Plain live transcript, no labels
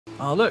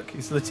Oh, look,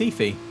 it's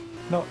Latifi.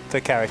 Not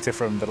the character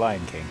from The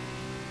Lion King.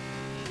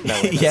 No,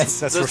 Yes.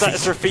 that's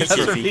Rafiki. That's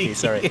Rafiki,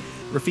 sorry.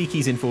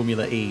 Rafiki's in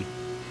Formula E.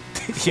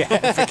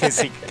 Yeah, because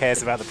he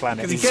cares about the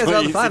planet. Because he cares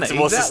about the planet. It's a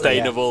more Exactly,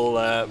 sustainable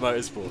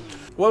motorsport.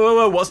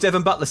 Whoa, what's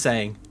Devon Butler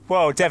saying?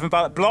 Whoa, Devon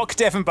Butler. Block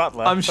Devon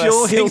Butler. I'm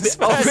sure he'll be...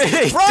 Oh,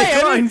 really?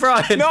 Brian!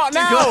 Brian! Not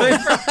now!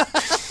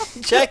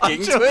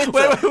 Checking Sure. Twitter.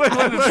 Wait.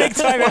 I'm a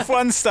big-time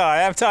F1 star.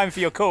 I have time for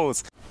your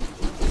calls.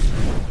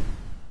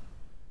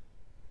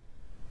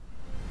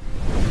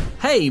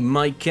 Hey,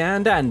 Mike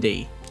and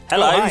Andy.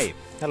 Hello. Oh, hi.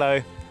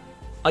 Hello.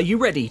 Are you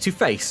ready to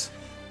face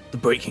the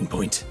breaking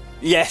point?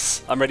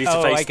 Yes, I'm ready to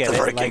I face get the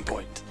it. breaking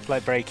point.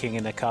 Like braking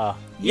in a car.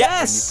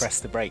 Yes! When you press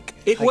the brake.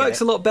 It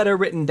works a lot better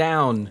written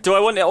down. Do I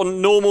want it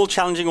on normal,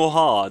 challenging, or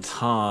hard?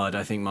 Hard,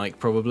 I think, Mike,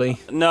 probably.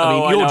 No, I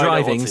mean, I you're know, I don't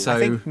driving, want to. so... I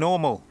think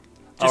normal.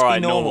 Just All be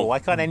right, normal. normal. Why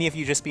can't any of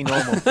you just be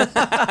normal?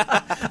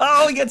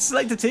 Oh, he gets to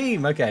select a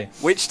team. Okay.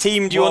 Which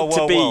team do you want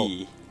to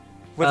be?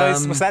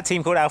 Was that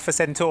team called Alpha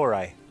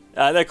Centauri?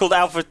 They're called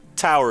Alpha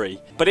Tauri.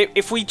 But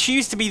if we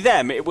choose to be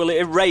them, it will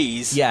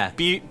erase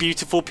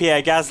beautiful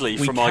Pierre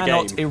Gasly from our game.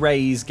 We cannot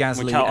erase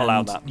Gasly We can't allow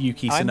and that.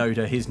 Yuki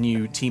Tsunoda, his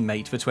new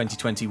teammate for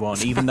 2021,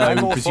 even I'm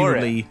though all for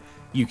presumably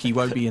Yuki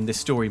won't be in this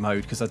story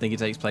mode because I think it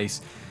takes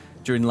place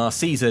during last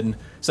season.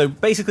 So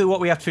basically what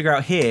we have to figure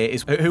out here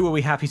is who are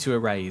we happy to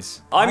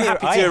erase? I'm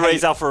happy to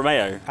erase Alfa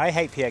Romeo. I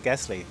hate Pierre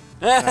Gasly.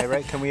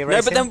 Can we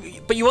erase No,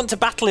 him? but you want to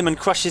battle him and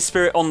crush his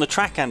spirit on the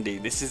track, Andy.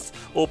 This is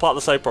all part of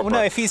the soap opera. Well,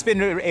 no, if he's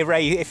been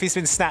if he's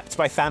been snapped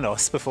by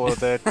Thanos before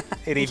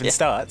it even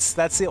starts,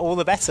 that's it, all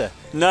the better.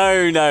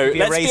 No,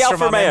 let's be Alfa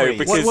Romeo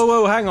because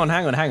Whoa, hang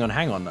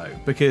on though,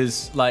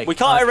 because like we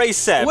can't erase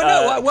Seb.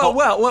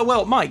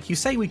 Well, Mike, you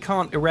say we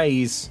can't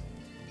erase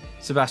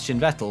Sebastian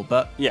Vettel,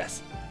 but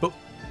yes, but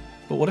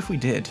what if we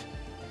did?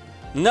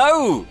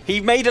 No,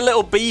 he made a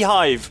little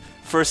beehive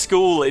for a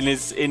school in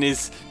his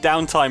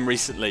downtime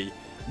recently.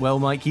 Well,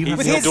 Mike, you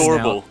He's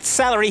adorable.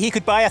 Salary, he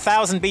could buy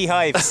 1,000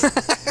 beehives,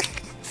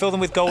 fill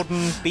them with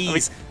golden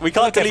bees. We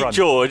can't delete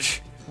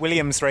George.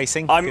 Williams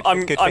Racing.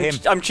 Good for him.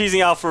 I'm choosing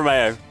Alfa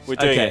Romeo. We're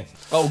doing it.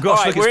 Oh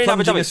gosh, right, look, it's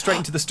plunging us straight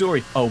into the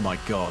story. Oh my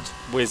god.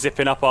 We're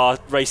zipping up our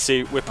race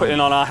suit. We're putting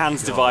on our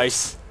hands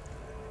device.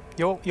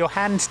 Your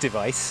hand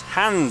device?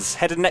 Hands,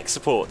 head and neck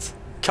support.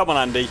 Come on,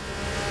 Andy.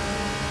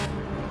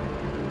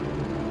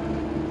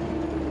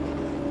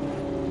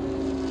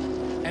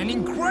 An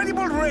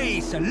incredible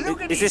race.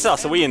 Is this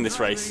us? Are we in this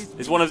race?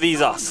 Is one of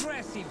these us?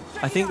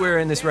 I think we're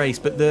in this race,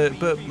 but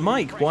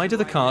Mike, why do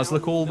the cars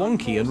look all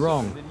wonky and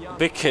wrong?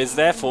 Because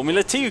they're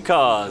Formula 2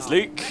 cars,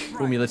 Luke.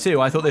 Formula 2?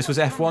 I thought this was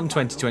F1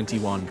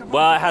 2021.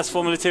 Well, it has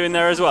Formula 2 in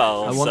there as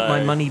well. I want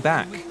my money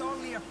back.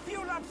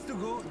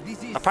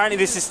 Apparently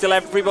this is still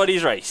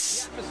everybody's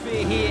race. The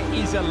atmosphere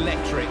here is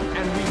electric,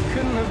 and we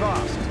couldn't have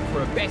asked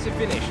for a better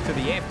finish to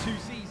the F2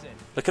 season.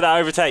 Look at that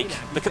overtake.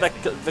 Look at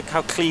that. Look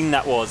how clean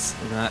that was.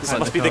 This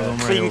must be the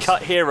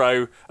clean-cut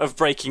hero of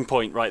Breaking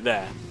Point right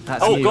there.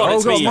 That's oh you. God,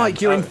 it's me. Mike,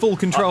 you're in full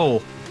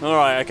control. All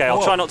right, okay.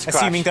 I'll try not to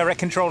crash. Assuming direct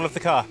control of the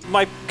car.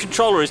 My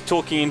controller is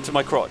talking into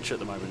my crotch at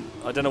the moment.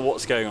 I don't know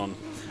what's going on.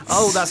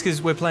 Oh, that's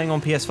because we're playing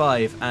on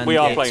PS5 and we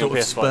are it playing sort on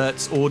of PS5.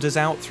 spurts orders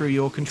out through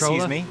your controller.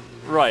 Excuse me?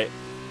 Right.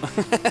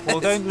 Well,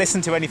 don't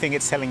listen to anything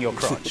it's telling your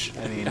crotch.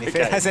 I mean, if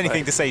it has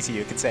anything to say to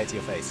you, it can say it to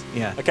your face.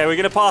 Yeah. Okay, we're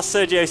going to pass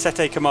Sergio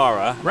Sette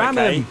Camara. Ram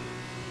him.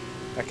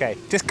 Okay,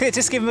 just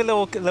give him a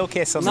little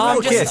kiss on the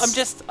nose.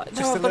 kiss.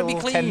 I've got to be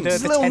clean.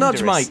 Just a little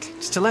nudge, Mike,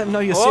 just to let him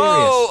know you're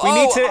Whoa, serious.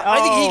 We need to. I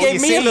think he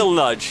gave me a little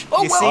nudge.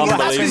 Oh, well,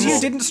 that's because you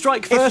Unbelievable. didn't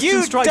strike first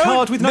and strike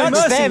hard with no nudge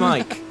mercy, them,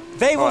 Mike.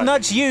 They will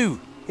nudge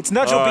you. It's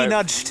nudge or be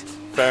nudged.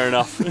 Fair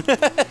enough.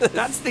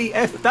 That's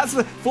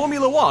the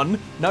Formula 1.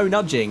 No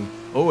nudging.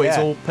 Oh, it's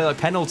all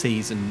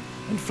penalties and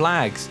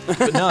flags.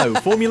 But no,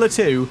 Formula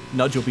 2.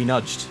 Nudge or be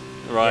nudged.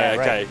 Right.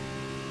 Yeah, okay.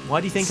 Why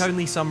do you think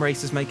only some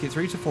racers make it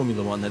through to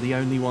Formula 1? They're the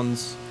only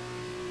ones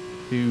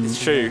who...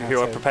 It's true,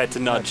 who are prepared to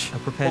nudge. Are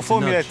prepared to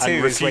Formula nudge. 2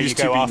 is where you refuse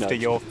to go be after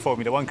nudged. your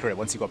Formula 1 career.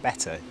 Once you got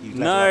better, you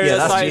No, Yeah,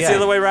 that's that's- the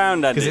other way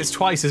around, Andy. Because it's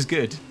twice as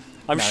good.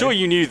 I'm sure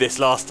you knew this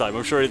last time.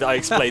 I'm sure that I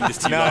explained this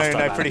to you last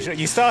time. No, pretty sure.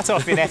 You start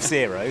off in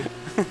F0,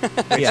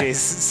 which is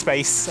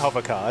space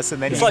hover cars, and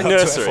then you like go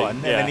nursery, to F1,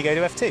 and then you go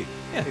to F2.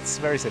 Yeah. It's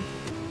very simple.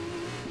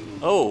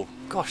 Oh,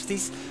 gosh,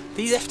 these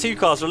F2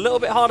 cars are a little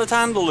bit harder to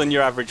handle than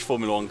your average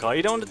Formula 1 car.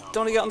 You don't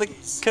want to get on the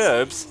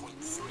curbs.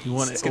 You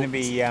want It's going to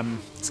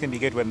be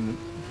good when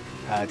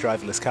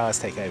driverless cars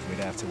take over. We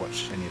don't have to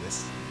watch any of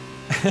this.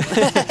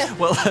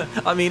 Well,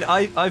 I mean,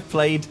 I've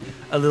played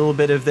a little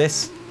bit of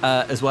this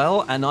as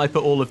well, and I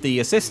put all of the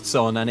assists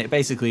on, and it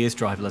basically is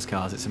driverless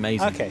cars. It's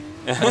amazing. Okay.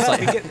 It's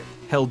like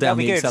held down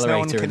the good, so no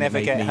one accelerator can and it ever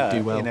made get me hurt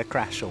do well. in a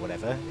crash or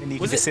whatever, and you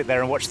can just sit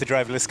there and watch the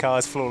driverless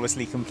cars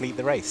flawlessly complete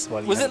the race.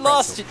 While you Was have it a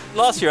pretzel.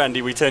 last year,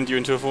 Andy, we turned you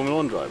into a Formula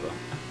 1 driver?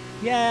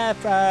 Yeah,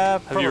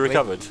 Have probably. you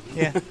recovered?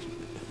 Yeah.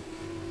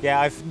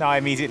 Yeah, I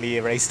immediately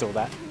erased all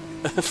that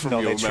From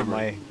your knowledge from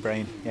memory. my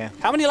brain. Yeah.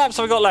 How many laps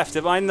have I got left?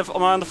 Am I on the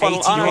final?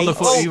 88.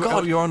 Oh,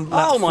 God. You're on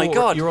lap Oh, my 4.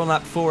 God. You're on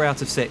lap 4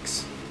 out of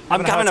 6.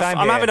 I'm having a hard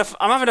time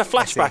here.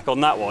 flashback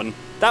on that one.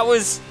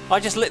 I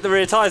just lit the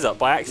rear tyres up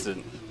by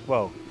accident.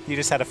 Well, you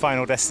just had a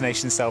Final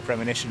Destination style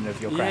premonition of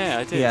your crash. Yeah,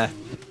 I did. Yeah.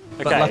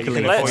 But Okay,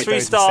 luckily, let's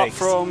avoid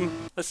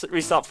those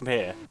restart from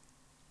here.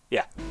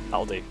 Yeah,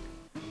 that'll do.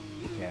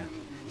 Yeah.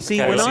 see,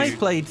 Okay, when so I you-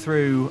 played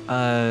through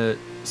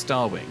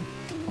Starwing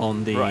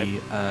on the Right.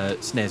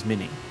 SNES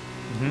Mini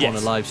on a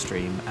Yes. live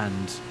stream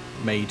and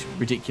made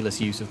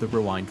ridiculous use of the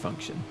rewind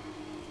function,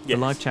 Yes.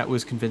 the live chat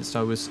was convinced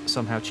I was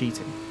somehow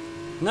cheating.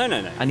 No.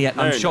 And yet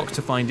No, I'm no. shocked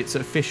to find it's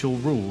official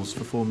rules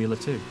for Formula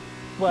 2.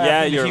 Well,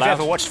 Yeah, if you're you've allowed.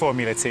 ever watched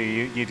Formula 2,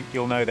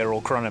 you'll know they're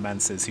all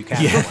chronomancers who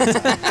can.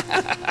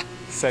 Yeah.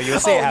 So you'll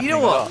see it Oh, happening you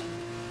know a what? lot.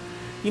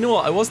 You know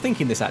what? I was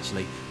thinking this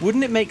actually.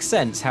 Wouldn't it make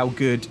sense how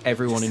good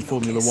everyone in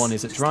Formula 1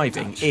 is at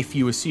driving if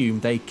you assume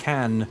they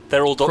can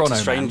They're all Doctor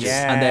chronomance Strangers.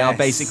 and they are Yes.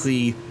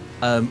 basically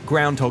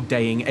Groundhog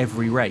Daying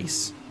every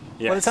race?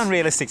 Yes. Well, it's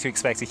unrealistic to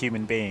expect a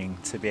human being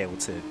to be able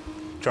to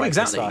drive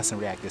exactly. this fast and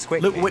react this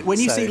quickly. Look, when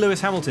you So see Lewis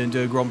Hamilton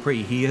do a Grand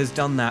Prix, he has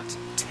done that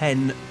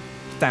 10,000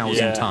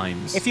 Yeah.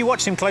 times. If you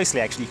watch him closely,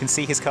 actually, you can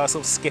see his car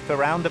sort of skip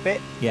around a bit.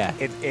 Yeah.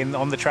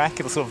 On the track,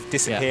 it'll sort of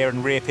disappear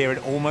and reappear in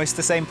almost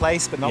the same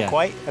place, but not Yeah.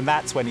 quite. And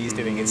that's when he's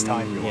doing his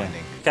time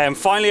rewinding. Okay, I'm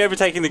finally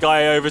overtaking the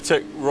guy I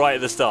overtook right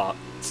at the start,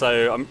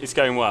 so it's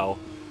going well.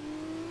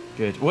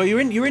 Good. Well,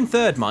 you're in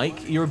third,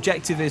 Mike. Your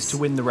objective is to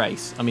win the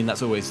race. I mean,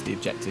 that's always the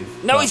objective.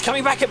 No, but- he's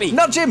coming back at me.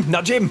 Nudge him!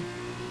 Nudge him!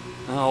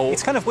 Oh,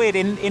 It's kind of weird.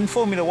 In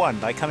Formula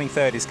 1, like coming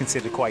third is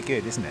considered quite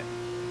good, isn't it?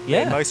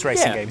 Yeah. In most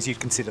racing yeah. games, you'd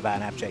consider that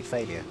an abject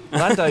failure.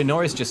 Lando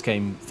Norris just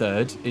came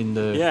third in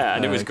the Yeah,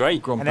 and it was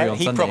great. Grand And Prix then on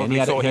he Sunday, probably and he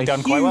had thought a he'd done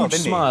huge quite well,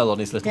 didn't he? smile on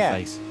his little Yeah,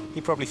 face.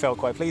 he probably felt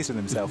quite pleased with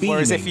himself. Beaming.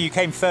 Whereas if you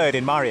came third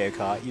in Mario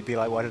Kart, you'd be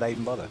like, why did I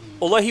even bother?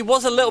 although he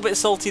was a little bit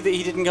salty that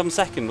he didn't come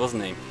second,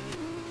 wasn't he?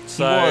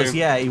 So, He was,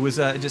 yeah. He was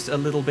just a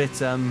little bit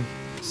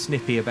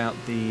snippy about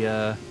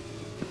the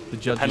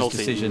judge's penalty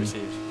he decision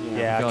received. Yeah.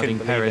 Yeah, I regarding couldn't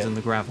believe Perez it. and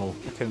the gravel.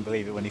 I couldn't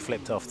believe it when he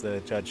flipped off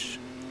the judge.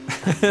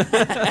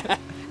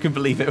 Couldn't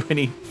believe it when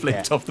he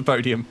flipped Yeah. off the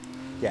podium.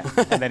 Yeah,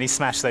 and then he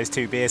smashed those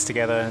two beers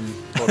together and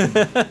poured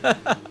them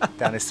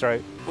down his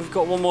throat. We've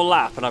got one more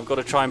lap, and I've got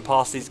to try and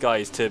pass these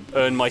guys to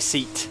earn my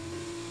seat.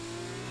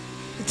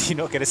 Do you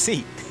not get a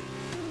seat?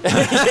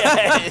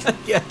 Yeah.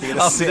 Yeah.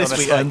 gonna After sit this, on a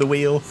we slide. earned the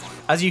wheel.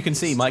 As you can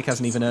see, Mike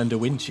hasn't even earned a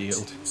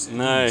windshield.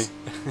 No,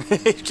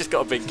 he's just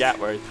got a big gap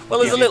where. Well,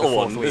 there's Yeah, a little the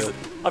one. fourth wheel.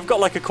 I've got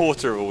like a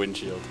quarter of a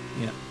windshield.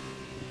 Yeah.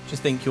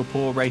 Just think your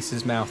poor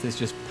racer's mouth is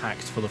just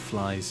packed full of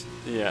flies.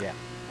 Yeah. Yeah.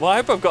 Well, I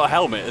hope I've got a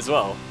helmet as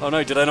well. Oh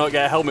no, did I not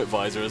get a helmet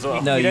visor as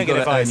well? No, you don't get a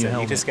gotta earn visor, your you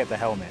helmet. just get the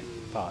helmet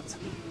part.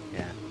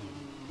 Yeah.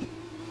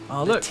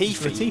 Oh, look,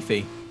 Latifi. it's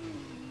Latifi.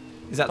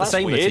 Is that That's the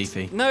same weird.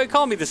 Latifi? No, it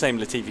can't be the same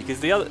Latifi because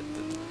the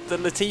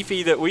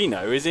Latifi that we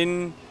know is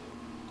in.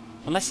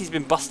 Unless he's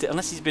been busted.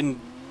 Unless he's been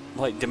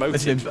like demoted.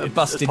 It's been as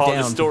busted part of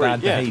the down for story.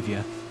 bad Yeah.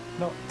 behaviour.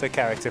 Not the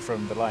character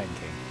from The Lion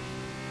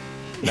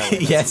King. No,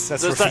 Yes.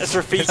 That's That's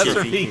Rafiki. That's That's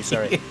Rafiki,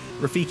 sorry.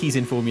 Rafiki's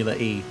in Formula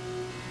E.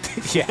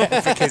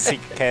 Yeah, because he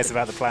cares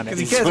about the planet. 'Cause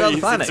he cares about the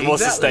planet, It's more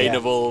exactly, yeah.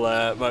 sustainable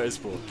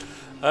motorsport.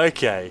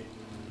 Okay.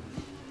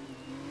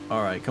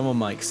 All right, come on,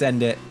 Mike,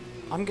 send it.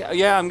 I'm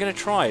gonna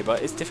try,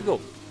 but it's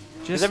difficult.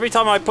 Because Just every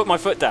time I put my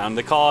foot down,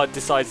 the car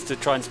decides to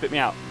try and spit me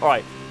out. All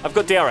right, I've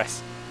got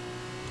DRS.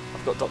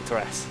 I've got Dr.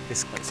 S.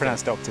 It's Let's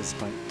pronounced doctors,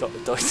 Mike,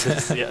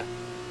 Doctors, yeah.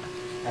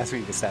 as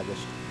we've established.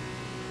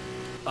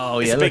 oh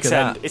It's yeah, a big look at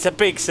send. that. It's a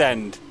big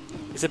send.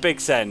 It's a big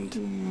send.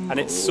 And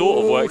it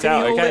sort of worked Can he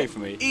out hold okay it? for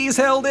me. He's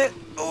held it.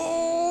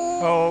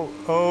 Oh,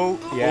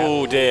 yeah.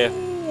 Oh dear.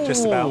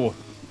 Just about.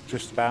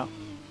 Just about.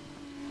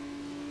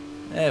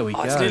 There we Oh,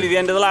 go. it's nearly the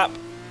end of the lap.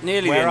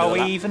 Nearly the Where end are of the we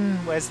lap. even?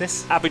 Where's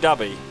this? Abu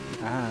Dhabi.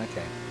 Ah,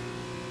 okay.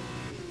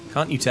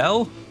 Can't you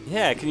tell?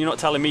 Yeah, can you not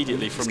tell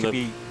immediately This from could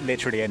the... be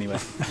literally anywhere.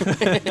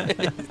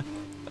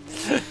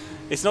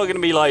 It's not going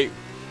to be like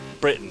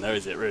Britain, though,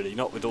 is it, really?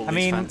 Not with all I these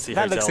mean, fancy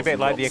that looks a hotels bit and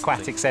like the yachts and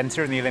Aquatic things.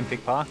 Centre in the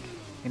Olympic Park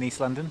in East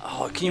London.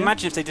 Oh, can you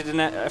imagine if they did an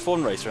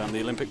F1 race around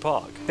the Olympic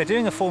Park? They're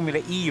doing a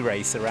Formula E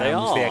race around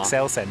are. the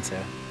Excel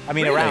Centre. I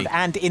mean, Really? around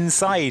and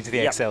inside the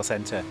Yep. Excel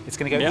Centre. It's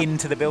going to go Yep.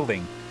 into the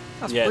building,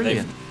 That's Yeah,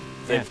 brilliant.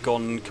 they've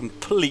gone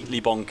completely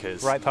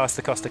bonkers. right past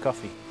the Costa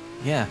Coffee.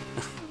 Yeah.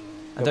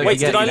 And Wait, don't forget,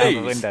 did I you know- Down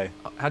the lose? window.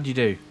 How'd you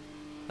do?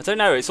 I don't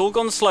know, it's all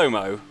gone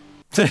slow-mo.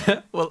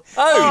 Well,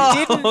 Oh!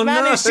 You didn't Oh,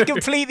 manage no. to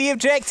complete the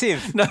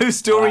objective. no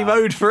story Wow.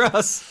 mode for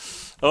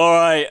us. All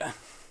right.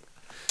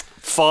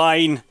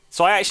 Fine.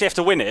 So I actually have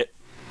to win it.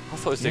 I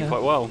thought I was doing Yeah.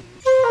 quite well.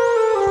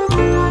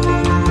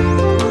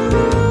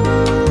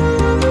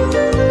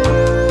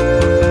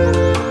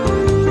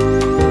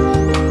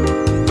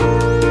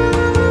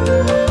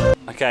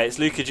 Okay, it's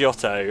Luca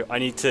Giotto. I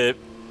need to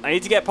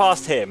get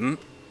past him,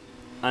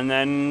 and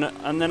then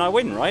I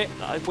win, right?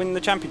 I win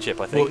the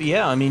championship, I think. Well,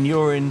 yeah, I mean,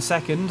 you're in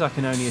second. I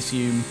can only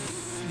assume.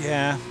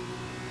 Yeah.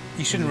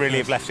 You shouldn't really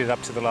have left it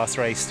up to the last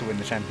race to win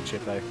the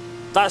championship, though.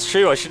 That's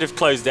true. I should have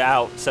closed it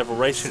out several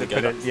races Should have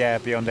ago. put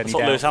it, beyond any That's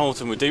what doubt. Lewis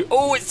Hamilton would do.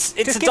 Oh, it's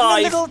Just a give him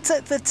dive. a little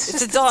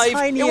It's a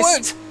dive. It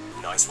worked.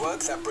 Nice work,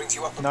 that brings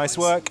you up a Nice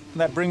place. work.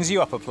 That brings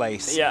you up a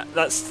place. Yeah,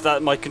 that's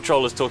that. My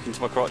controller's talking to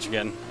my crotch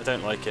again. I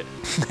don't like it.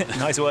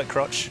 Nice work,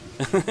 crotch.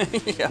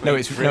 No,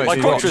 it's My Roch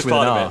crotch was with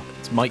part an of R. it.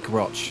 It's Mike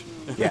Roch.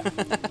 Yeah,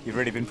 you've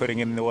really been putting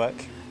in the work.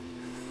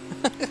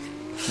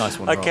 Nice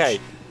one, Okay,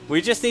 Roch.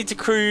 we just need to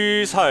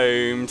cruise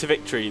home to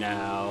victory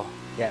now.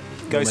 Yeah,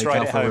 We'll ghost make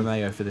ride it Alfa home.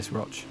 Romeo for this,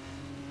 Roch.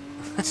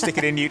 Stick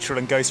it in neutral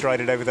and ghost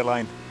ride it over the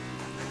line.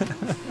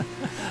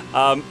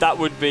 That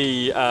would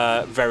be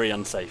very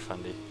unsafe,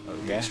 Andy. That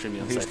would be Yeah? extremely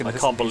Who's unsafe. gonna- I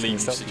can't who's believe you gonna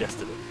stop?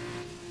 suggested it.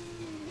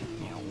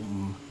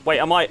 Wait,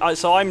 am I?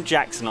 So I'm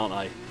Jackson, aren't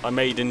I? I'm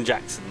Aiden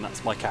Jackson.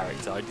 That's my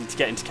character. I need to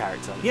get into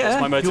character. Yeah,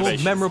 That's my your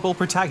motivation. memorable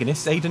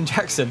protagonist, Aiden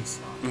Jackson.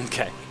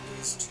 Okay.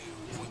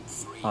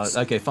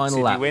 Okay, final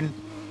Did lap. you win?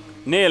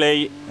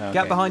 Nearly. Okay.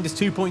 Gap behind is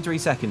 2.3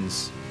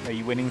 seconds. Are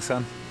you winning,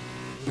 son?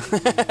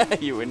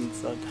 You win,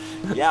 son.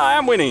 Yeah, I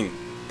am winning.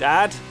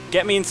 Dad,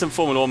 get me in some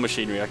Formula 1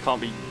 machinery. I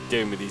can't be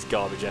doing with these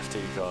garbage F2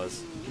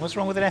 cars. What's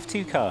wrong with an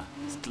F2 car?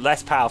 It's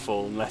less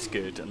powerful and less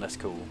good and less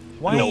cool.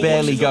 Why? You're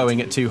barely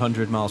going at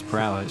 200 miles per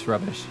hour. It's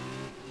rubbish.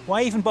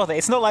 Why even bother?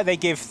 It's not like they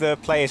give the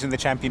players in the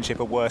championship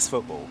a worse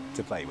football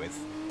to play with.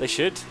 They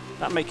should.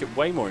 That'd make it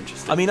way more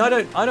interesting. I mean, I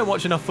don't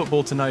watch enough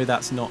football to know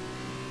that's not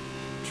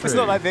true. It's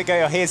not like they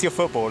go, oh, here's your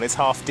football. It's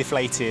half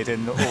deflated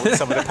and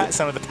some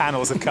of the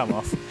panels have come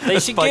off. they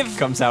a should spike give.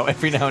 comes out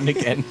every now and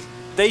again.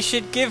 They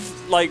should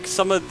give like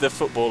some of the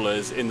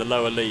footballers in the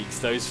lower leagues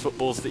those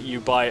footballs that you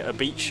buy at a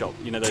beach shop.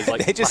 You know those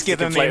like. They just give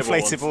them the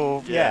plastic inflatable.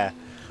 ones. Yeah.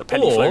 A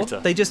penny Or floater.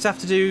 they just have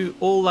to do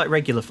all like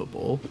regular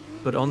football,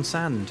 but on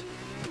sand.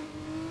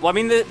 Well, I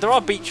mean, there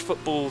are beach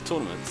football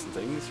tournaments and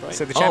things, right?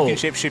 So the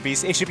championship should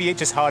be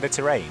just harder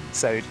terrain.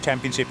 So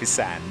championship is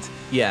sand,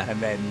 Yeah. and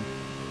then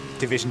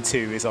Division 2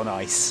 is on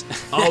ice.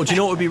 Oh, do you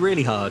know what would be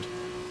really hard?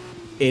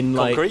 In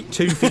like Concrete?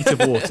 2 feet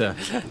of water.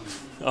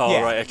 Oh,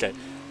 Yeah. right, okay.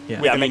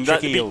 Yeah. Yeah, I mean,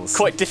 that'd electric be eels.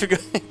 quite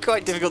difficult.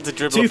 Quite difficult to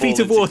dribble. 2 a ball feet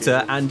of into.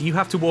 water, and you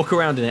have to walk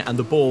around in it, and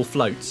the ball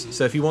floats.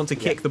 So if you want to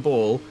kick the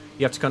ball,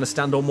 you have to kind of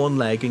stand on one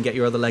leg and get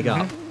your other leg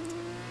up.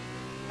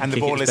 And the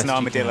Kick it ball as is an best you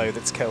armadillo can.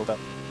 that's curled up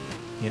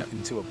Yeah.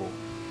 into a ball.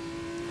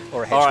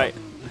 Or a hedgehog. All right.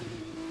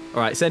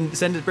 All right, send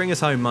it. Bring us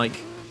home, Mike.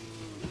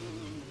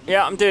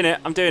 Yeah, I'm doing it.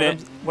 I'm doing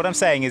it. What I'm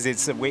saying is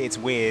it's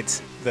weird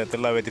that the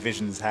lower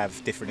divisions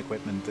have different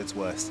equipment that's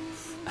worse.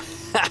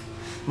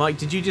 Mike,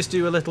 did you just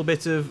do a little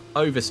bit of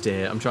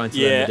oversteer? I'm trying to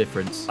learn Yeah. the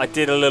difference. I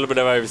did a little bit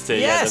of oversteer.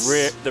 Yes!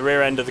 Yeah, the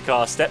rear end of the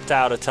car stepped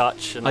out a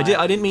touch. And I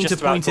didn't mean to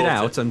just about point it caught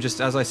out. I'm just,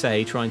 as I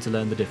say, trying to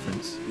learn the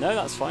difference. No,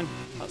 that's fine.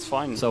 That's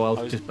fine. So I I'll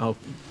was just. I'll,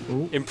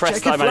 ooh,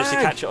 impressed check that I your managed to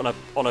flag! catch it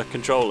on a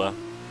controller.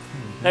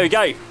 There we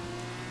go.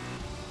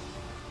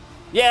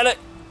 Yeah, look,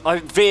 I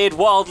veered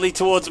wildly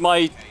towards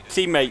my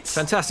teammates.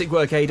 Fantastic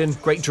work, Aiden.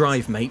 Great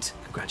drive, mate.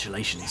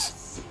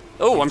 Congratulations.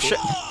 Oh, I'm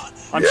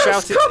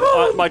shouting.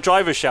 My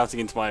driver's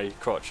shouting into my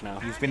crotch now.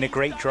 You've been a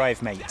great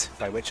drive mate,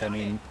 by which I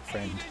mean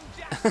friend.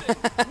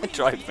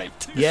 Drive mate.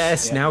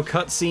 Yes, Yeah. now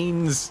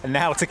cutscenes. And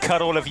now to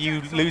cut all of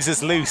you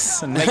losers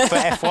loose and make for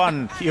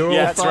F1. You're all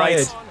That's fired.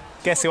 right.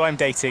 Guess who I'm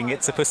dating?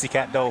 It's a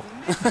pussycat doll.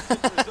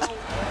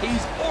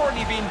 He's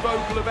already been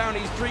vocal about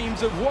his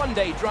dreams of one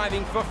day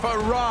driving for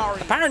Ferrari.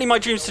 Apparently, my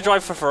dream's to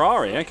drive for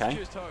Ferrari. Okay.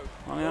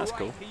 Oh, yeah, that's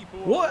cool.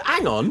 What?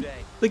 Hang on.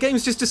 The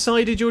game's just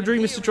decided your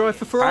dream is to drive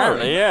for Ferrari.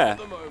 Apparently, yeah.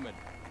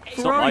 not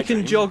Ferrari my can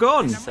dream. jog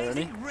on.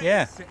 Necessarily.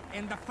 Yeah.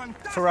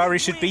 Ferrari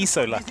should be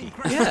so lucky.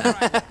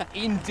 Yeah.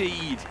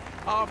 Indeed.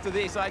 After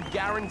this, I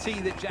guarantee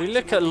that We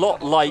look a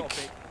lot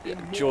like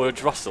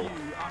George Russell,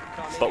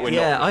 but we're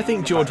Yeah, not. I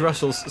think George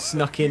Russell's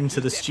snuck into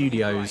the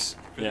studios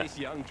Yeah.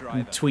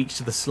 and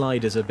tweaked the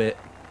sliders a bit.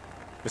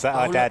 Was that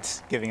our dad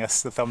giving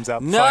us the thumbs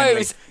up? No, Finally.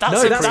 that's No,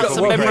 a, that's that's got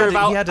a what member he of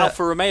had- he had a-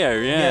 Alfa Romeo.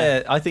 Yeah.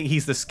 Yeah, I think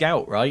he's the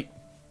scout, right?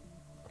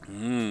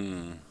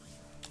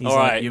 He's All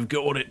like, right. you've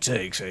got what it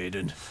takes,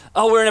 Aiden.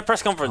 Oh, we're in a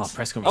press conference. Oh,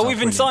 press conference. Oh, we've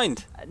been Brilliant.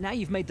 signed. Now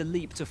you've made the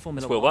leap to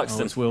Formula Will 1.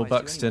 Buxton. Oh, it's Will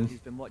Buxton. Who's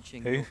been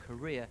watching Who? your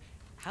career.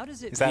 How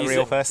does it Is that a He's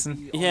real a-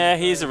 person? Yeah,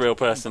 he is a real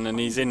person, and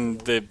he's in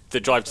the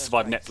Drive to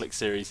Survive Netflix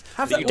series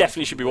Have that that- you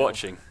definitely should be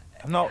watching.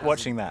 I'm not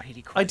watching that.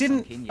 I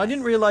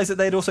didn't realise that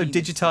they'd also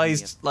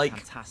digitized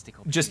like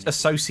just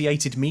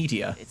associated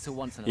media. It's a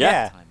once in a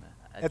Yeah. lifetime.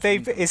 Are they,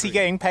 is he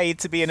getting paid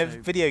to be in a So,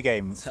 video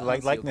game, to like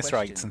answer your likeness question,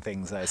 rights and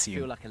things, I I feel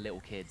assume? like a little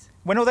kid.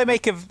 When will they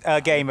make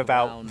a game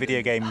about around video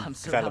and game I'm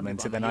surrounded development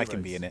by and then my I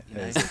can be in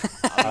heroes, it,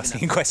 you know?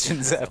 asking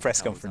questions at a press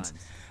couple conference?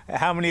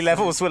 times. How many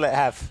levels will it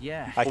have?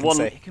 Yeah. I can One-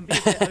 say. It can be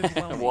a bit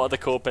overwhelming. What are the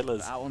core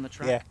pillars? Out on the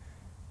track, Yeah.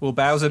 Will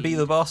Bowser be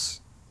the boss?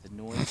 the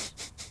noise,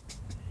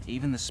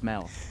 even the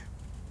smell.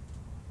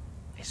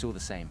 It's all the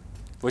same.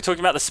 We're talking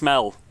about the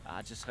smell.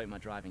 I just hope my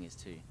driving is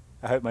too.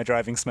 I hope my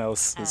driving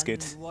smells as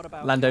good.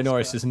 Lando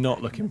Norris does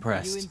not look Are you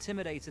impressed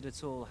intimidated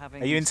at all?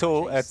 Having Are you such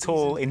a at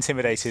all seasoned,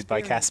 intimidated by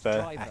experienced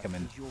Casper driver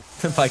Ackerman?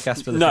 with your by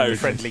Casper the No.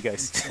 Friendly Friendly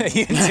ghost. Are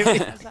you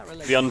intimidated? How's that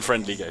related? The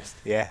unfriendly ghost.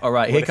 Yeah. All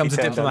right, What here if comes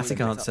he a turned up-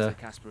 diplomatic answer.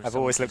 I've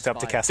always looked up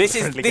to Casper This the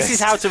is Friendly this Ghost. is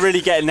how to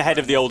really get in the head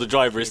of the older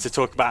driver, is to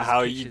talk about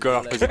how you grew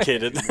up as a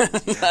kid and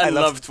I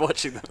loved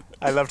watching them.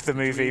 I loved the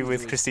movie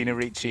with Christina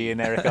Ricci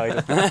and Eric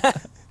Idle.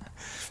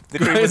 The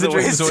dream The was dream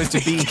always was always to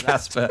to be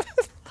Casper.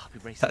 I'll be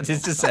racing That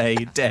is to say,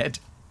 dead.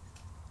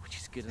 which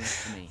is good enough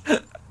for me.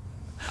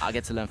 I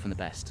get to learn from the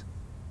best.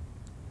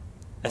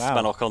 Wow.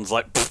 Esteban Ocon's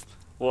like, "Pfft,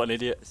 what an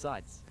idiot.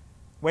 Besides,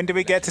 When do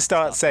we get to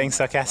start saying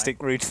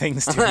sarcastic, rude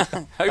things to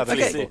other Hopefully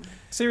people? soon.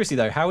 Seriously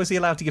though, how is he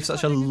allowed to give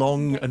such a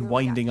long and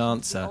winding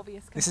answer?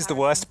 This is the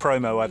worst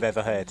promo I've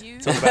ever heard.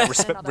 It's all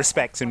about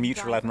respect and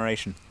mutual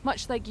admiration.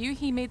 Much like you,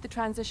 he made the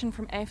transition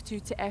from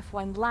F2 to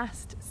F1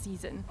 last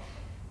season.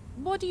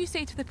 What do you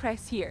say to the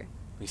press here?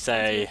 We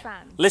say,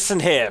 listen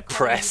here,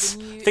 press.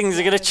 Things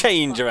are going to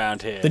change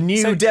around here. The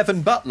new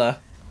Devon Butler.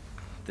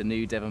 The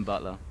new Devon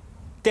Butler.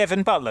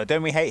 Devon Butler,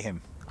 don't we hate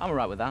him? I'm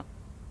alright with that.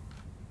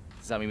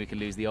 Does that mean we could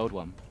lose the old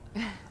one?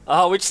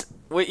 Oh,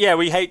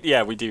 we hate.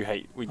 Yeah, we do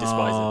hate. We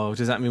despise Oh,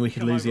 does that mean we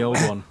could lose the old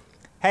one?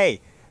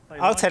 Hey,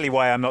 I'll tell you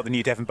why I'm not the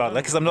new Devon Butler,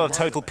 because I'm not a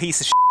total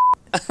piece of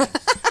shit.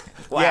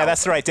 Wow. Yeah,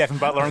 that's right, Devon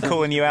Butler, I'm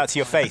calling you out to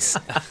your face.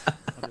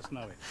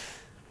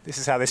 This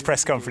is how this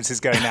press conference is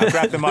going now.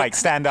 Grab the mic,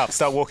 stand up,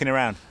 start walking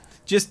around.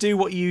 Just do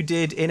what you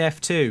did in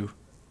F2.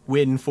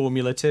 Win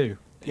Formula 2.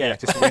 Yeah,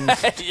 just win.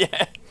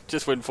 Yeah,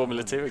 just win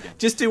Formula 2 again.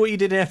 Just do what you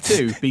did in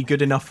F2. Be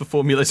good enough for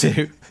Formula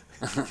 2.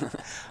 I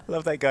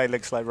love that guy,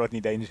 looks like Rodney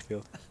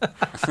Dangerfield.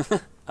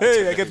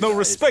 Hey, I get no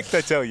respect,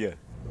 I tell you.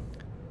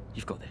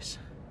 You've got this.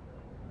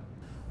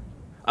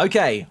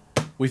 Okay,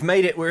 we've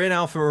made it. We're in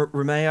Alfa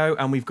Romeo,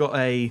 and we've got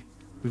a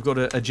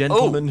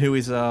gentleman who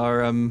is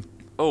our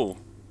Oh.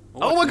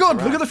 Oh my God!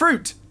 Look at the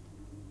fruit.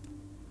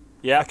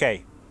 Yeah.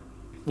 Okay.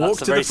 Walk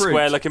That's a to very the fruit.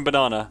 square-looking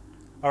banana.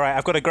 All right,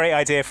 I've got a great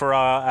idea for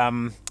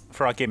our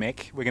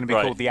gimmick. We're going to be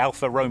called the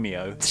Alfa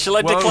Romeo. Shall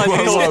I Whoa, decline whoa,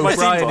 the call whoa, of my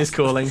Brian team is boss?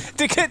 calling.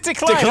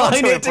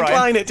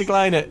 Decline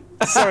it.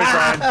 Sorry,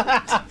 Brian.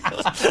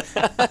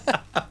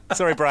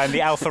 Sorry, Brian.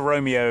 The Alfa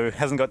Romeo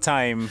hasn't got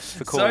time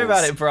for calls. Sorry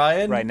about it,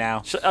 Brian. Right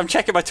now. I'm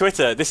checking my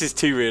Twitter. This is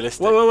too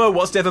realistic. Whoa!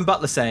 What's Devon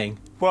Butler saying?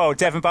 Whoa,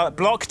 Devon Butler.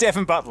 Block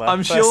Devon Butler.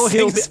 I'm sure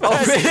he'll be. things Oh,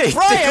 first. really?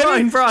 Brian!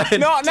 Decline, Brian.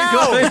 Not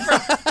Decline, now.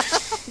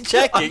 Brian.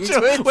 Checking Sure.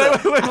 Twitter.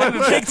 Wait. I'm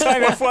a big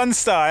time F1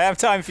 star. I have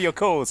time for your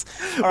calls.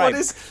 All right.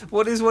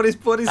 What is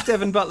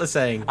Devon Butler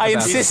saying? I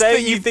about insist it? that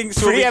saying you he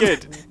thinks we'll be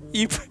good.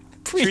 You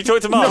Should we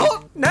talk to Mum?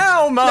 Not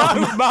now,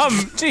 Mum. No,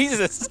 Mum,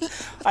 Jesus.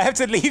 I have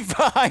to leave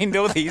behind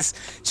all these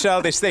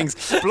childish things.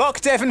 Block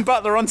Devon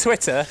Butler on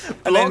Twitter.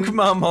 and Block then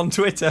Mum on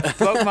Twitter.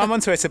 block Mum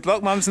on Twitter.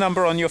 Block Mum's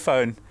number on your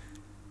phone.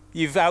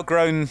 You've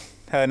outgrown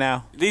her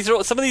now.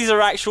 Some of these are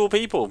actual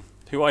people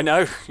who I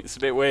know. It's a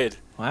bit weird.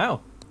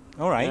 Wow.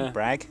 All right, Yeah.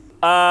 brag.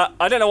 I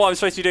don't know what I'm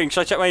supposed to be doing.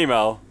 Should I check my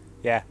email?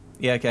 Yeah.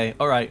 Yeah. Okay.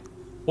 All right.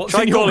 What's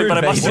Try in your calling, room, but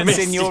I must Aiden? admit-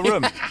 What's in your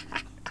room?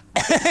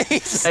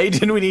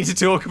 Aiden, we need to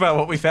talk about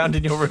what we found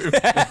in your room.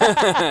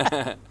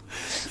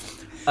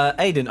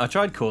 Aiden, I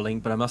tried calling,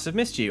 but I must have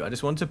missed you. I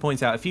just wanted to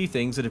point out a few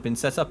things that have been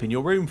set up in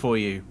your room for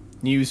you.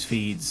 News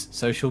feeds,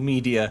 social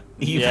media,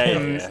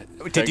 emails.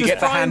 Yeah. Did you Does get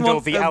the Brian handle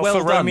want the a Alfa well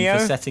done Romeo?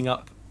 for setting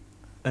up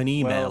an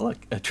email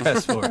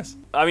address for us?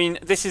 I mean,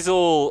 this is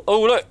all.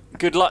 Oh, look.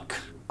 Good luck.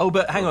 Oh,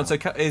 but hang on. So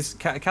Casper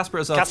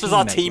is our Casper's teammate,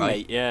 our teammate,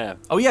 right? yeah.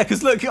 Oh yeah,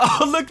 because look.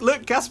 Oh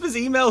look. Casper's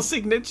email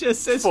signature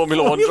says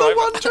Formula One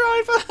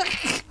driver.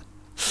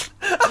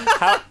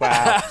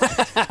 Wow.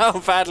 How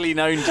badly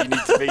known do you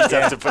need to be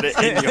to have to put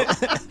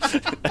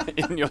it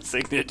in your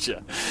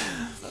signature?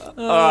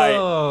 All right.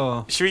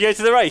 Oh Should we go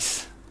to the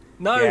race?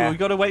 no, Yeah. we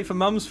got to wait for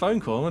Mum's phone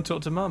call and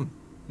talk to Mum.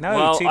 No,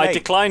 well, too I late.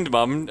 declined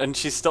Mum, and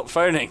she stopped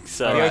phoning.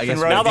 So All right, I guess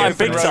open road- now that the I'm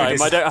open big road time,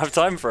 is- I don't have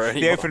time for her The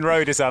anymore. open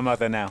road is our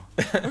mother now.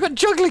 I've got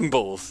juggling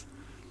balls.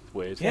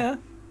 Weird. Yeah.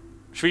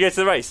 Should we go to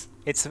the race?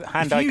 It's If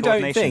hand-eye you don't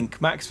coordination. think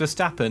Max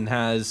Verstappen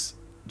has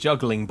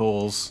juggling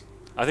balls,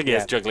 I think he Yeah.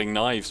 has juggling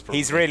knives. Probably.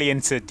 He's really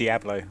into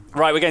Diablo.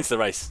 Right, we're going to the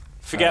race.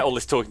 Forget all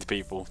this talking to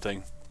people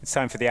thing. It's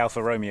time for the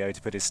Alfa Romeo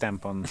to put his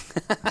stamp on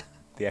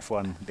the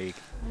F1 league.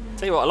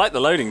 Tell you what, I like the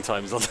loading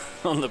times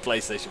on the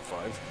PlayStation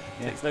 5.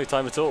 Yeah. Takes no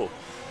time at all.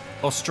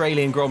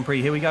 Australian Grand Prix.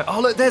 Here we go.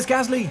 Oh look, there's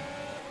Gasly.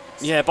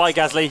 Yeah, bye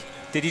Gasly.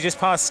 Did you just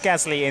pass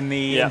Gasly in the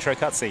Yeah. intro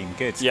cutscene?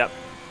 Good. Yep.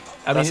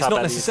 I mean, That's it's how not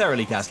bad he is.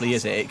 necessarily Gasly,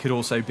 is it? It could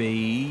also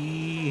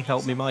be.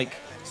 Help me, Mike.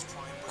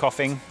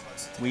 Coughing,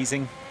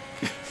 wheezing,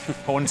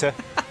 Haunter.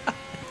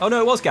 Oh no,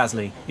 it was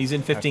Gasly. He's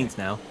in 15th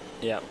now.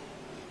 Yep.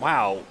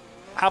 Wow.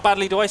 How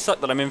badly do I suck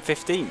that I'm in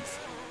 15th?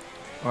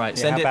 All right,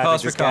 Yeah, send how it badly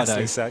past does Ricardo.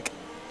 Gasly suck?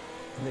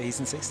 He's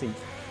in 16th.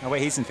 Oh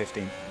wait, he's in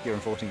 15th. You're in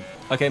 14th.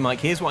 Okay, Mike.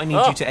 Here's what I need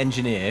Oh. you to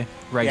engineer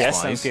race-wise.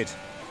 Yes, sounds good.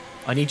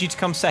 I need you to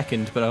come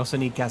second, but I also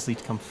need Gasly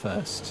to come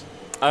first.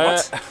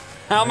 What?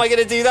 How am I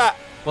going to do that?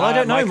 Well, I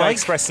don't know, Mike. I Mike.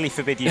 expressly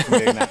forbid you from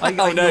doing that.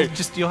 Oh, no.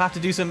 You'll have to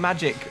do some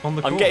magic on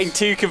the course. I'm getting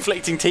two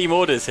conflicting team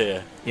orders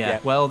here. Yeah. Yeah.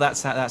 Well,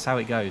 that's how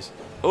it goes.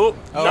 Oh,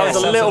 Oh, that yeah, was a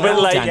so little for bit now,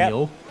 late.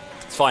 Daniel,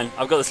 It's fine.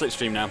 I've got the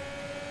slipstream now.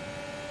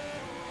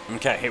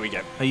 Okay, here we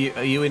go. are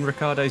you in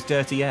Ricardo's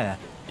dirty air?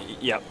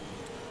 Yep.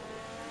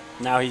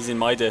 Now he's in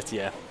my dirty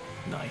air.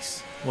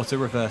 Nice. What a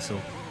reversal.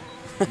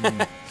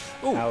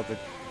 How the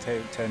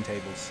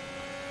turntables.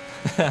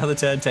 How the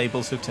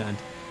turntables have turned.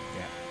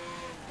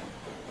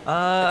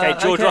 Okay,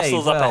 George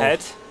Russell's up well,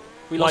 ahead.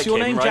 We What's like your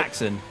him, name? right?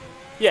 Jackson.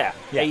 Yeah,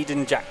 Yeah.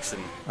 Aiden Jackson.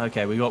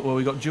 Okay, we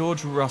got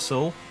George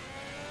Russell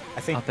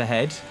I think. up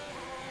ahead.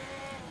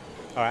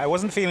 All right, I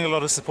wasn't feeling a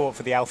lot of support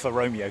for the Alfa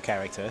Romeo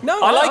character.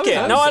 No, I like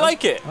it. No, I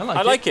like it. I like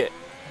I like it.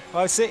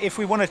 Well, so if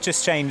we want to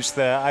just change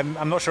the,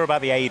 I'm not sure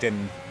about the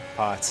Aiden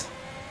part.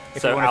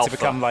 If So you wanted Alpha. to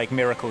become like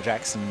Miracle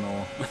Jackson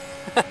or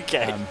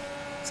Okay.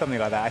 something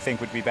like that, I think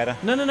would be better.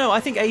 No. I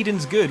think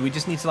Aiden's good. We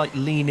just need to like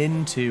lean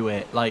into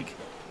it. Like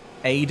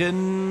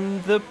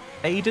Aiden's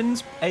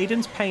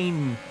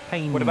pain.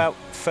 What about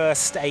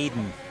first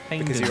Aiden?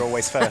 Because Aiden. you're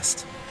always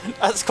first.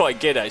 That's quite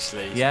good,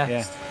 actually.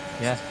 Yeah.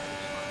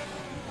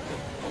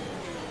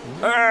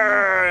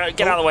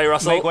 Get out of the way,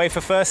 Russell. Make way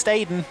for first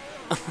Aiden.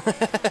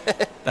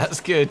 That's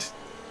good.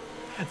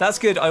 That's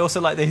good. I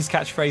also like that his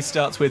catchphrase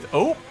starts with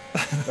 "Oh,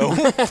 oh,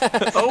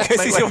 Because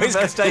make he's way for always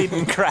first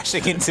Aiden."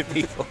 crashing into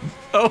people.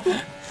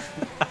 Oh,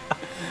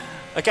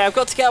 Okay, I've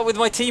got to get out with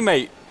my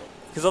teammate.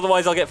 Because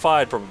otherwise I'll get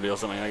fired probably or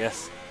something, I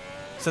guess.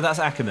 so that's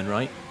Ackerman,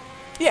 right?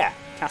 Yeah,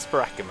 Casper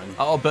Ackerman.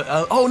 Oh, but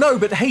no,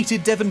 but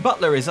hated Devon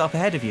Butler is up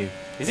ahead of you.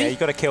 Is Yeah, he? you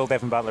got to kill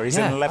Devon Butler. He's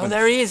Yeah. in 11th. Oh,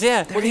 there he is,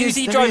 yeah. There Well, he who's is,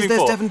 he there driving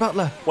There's for? Devon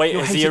Butler. Wait,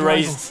 Your has he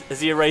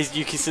hated erased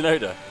Yuki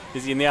Tsunoda?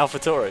 Is he in the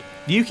AlphaTauri?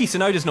 Yuki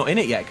Tsunoda's not in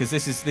it yet because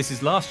this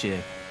is last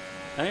year.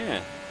 Oh,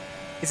 yeah.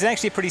 It's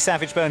actually a pretty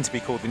savage burn to be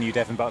called the new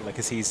Devon Butler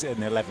because he's in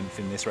 11th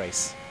in this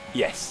race.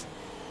 Yes.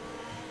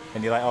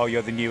 And you're like, oh,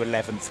 you're the new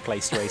 11th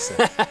placed racer.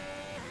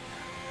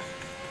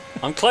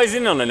 I'm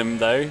closing in on him,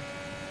 though.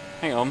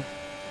 Hang on.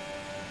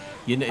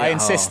 I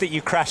insist that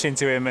you crash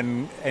into him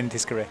and end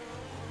his career.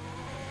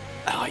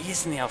 Oh, he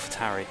is in the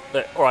AlphaTauri.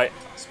 Look, all right.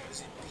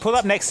 Pull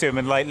up next to him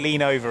and like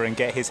lean over and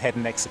get his head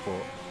and neck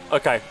support.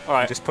 Okay, all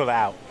right. And just pull it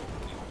out.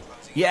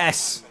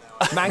 Yes,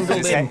 mangled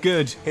His him. head-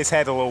 Good. His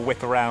head will all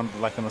whip around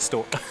like on a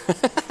stalk.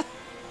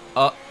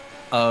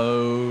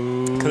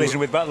 Oh. Collision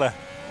with Butler.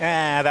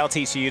 Ah, that'll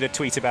teach you to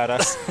tweet about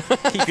us.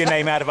 Keep your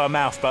name out of our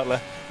mouth, Butler.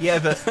 Yeah,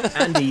 but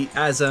Andy,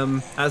 as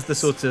the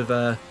sort of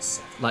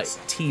like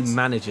team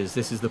managers,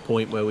 this is the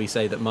point where we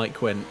say that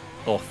Mike went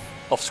off.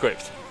 Off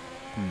script.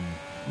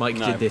 Mike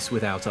No. did this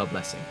without our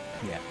blessing.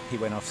 Yeah, he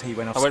went off. He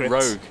went off. I went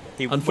script. rogue.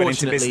 He went into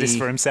Unfortunately- business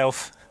for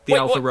himself. The Wait,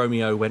 Alfa what?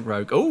 Romeo went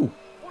rogue. Oh,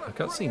 a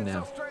cutscene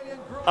now.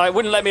 I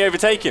wouldn't let me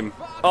overtake him.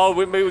 Oh,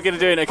 we were going to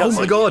do it in a Oh cutscene.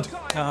 my God!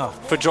 Oh,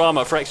 For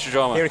drama, for extra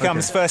drama. here he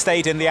comes, first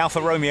Aiden, the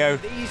Alfa Romeo.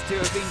 These two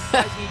have been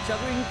fighting each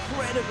other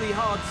incredibly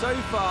hard so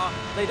far.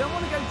 They don't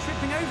want to go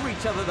tripping over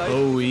each other though.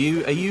 Oh, are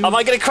you? Am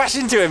I going to crash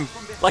into him?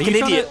 Like Are an you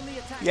trying idiot.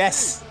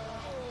 Yes.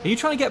 Are you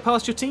trying to get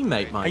past your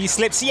teammate, Mike? Are you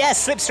slips?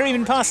 Yes,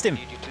 slipstreaming past him.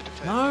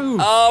 No.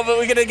 Oh, but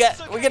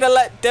we're gonna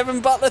let Devon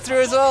Butler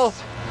through as well.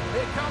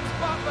 Here comes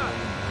Butler.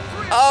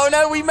 Oh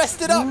no, we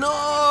messed it up.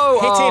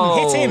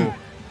 No! Hit him.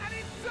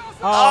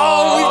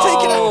 Oh, we've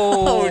taken it.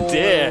 Oh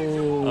dear.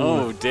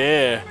 Oh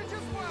dear.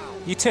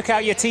 You took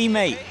out your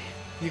teammate.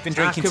 You've been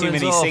drinking too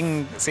Ackerman's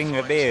many off.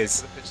 singer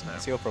beers.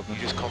 That's your problem.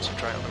 You just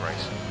concentrate on the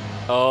race.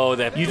 Oh,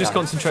 they're You just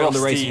concentrate on the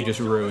race frosty. you just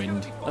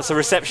ruined. That's a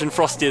reception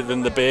frostier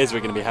than the beers we're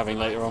going to be having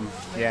later on.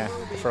 Yeah,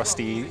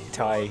 frosty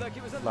Thai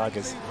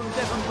lagers. From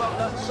Devon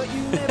Butler, but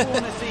you never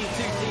want to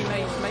see two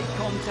teammates make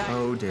contact.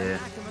 Oh dear.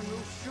 Ackerman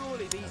will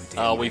surely be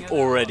Oh, we've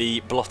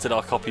already blotted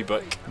our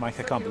copybook. Mike,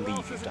 I can't believe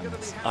you've done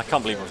this. I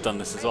can't believe we've done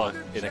this as well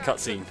in a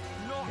cutscene.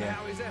 Yeah.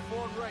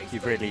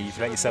 You've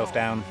let yourself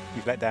down.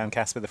 You've let down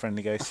Casper the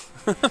Friendly Ghost.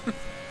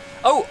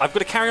 Oh, I've got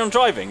to carry on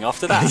driving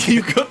after that.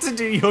 You've got to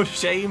do your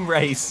shame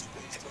race.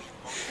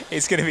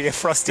 It's going to be a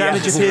frosty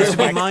Damage appears to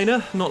be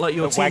minor, not like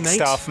your at teammate.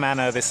 Wagstaff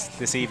Manor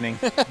this evening.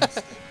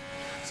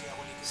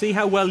 See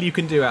how well you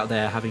can do out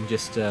there, having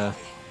just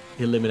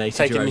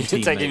eliminated your own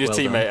teammate. taking your Well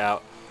teammate done.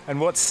 out. And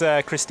what's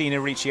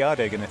Christina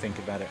Ricciardo going to think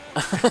about it?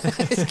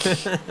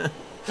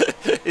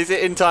 Is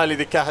it entirely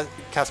the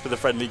Casper the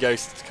Friendly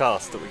Ghost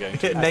cast that we're going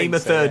to? Name think a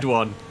so, third yeah.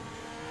 one,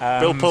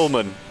 Bill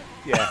Pullman.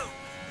 Yeah,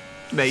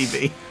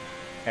 maybe.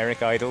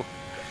 Eric Idle.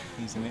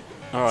 He's in it.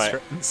 All right.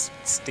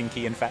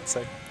 Stinky and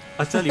Fatso.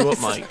 I tell you what,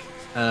 Mike.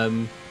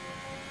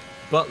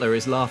 Butler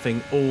is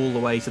laughing all the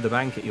way to the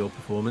bank at your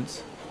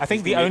performance. I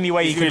think the only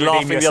way you He's can gonna be redeem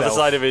laughing the other yourself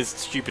side of his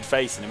stupid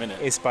face in a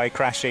minute. is by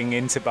crashing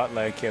into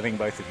Butler and killing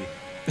both of you.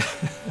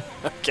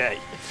 Okay.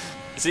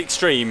 It's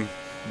extreme,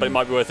 but it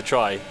might be worth a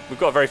try. We've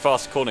got a very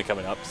fast corner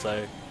coming up,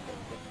 so.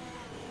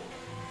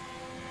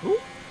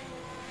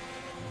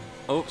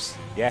 Oops.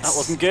 Yes. That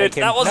wasn't good. Take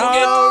him. That wasn't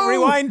no, good.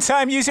 Rewind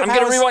time. Use your I'm going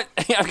to powers. rewind.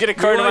 I'm going to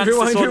chronomance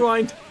this one.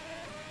 Rewind.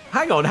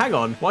 Hang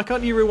on. Why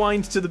can't you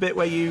rewind to the bit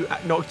where you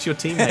knocked your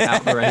teammate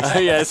out the race? Oh,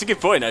 yeah, that's a good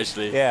point,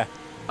 actually. Yeah,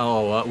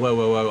 Oh,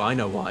 whoa. I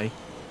know why.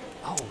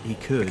 Oh. He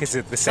could. because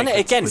of the Done sacred, it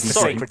again, with the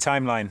sorry. sacred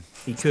timeline.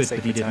 He could, but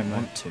he sacred didn't timeline.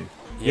 want to. Yeah.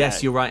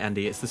 Yes, you're right,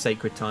 Andy. It's the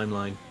sacred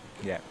timeline.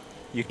 Yeah,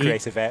 you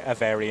create a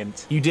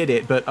variant. You did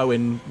it, but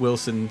Owen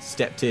Wilson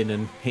stepped in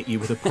and hit you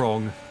with a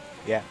prong.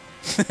 Yeah.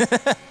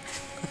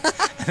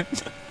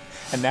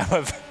 And now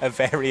a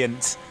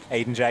variant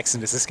Aiden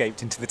Jackson has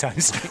escaped into the time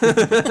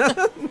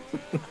stream.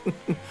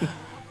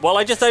 Well,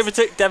 I just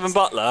overtook Devon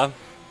Butler.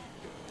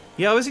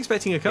 Yeah, I was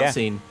expecting a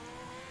cutscene.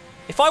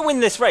 If I win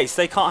this race,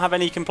 they can't have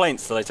any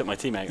complaints that I took my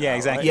teammate Yeah, out,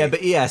 exactly. Yeah,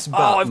 but yes, but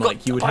Oh, I've Mike,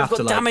 got, you would I've have got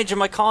to like, damage and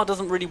my car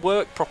doesn't really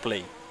work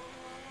properly.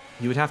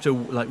 you would have to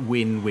like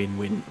win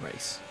the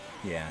race.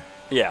 Yeah.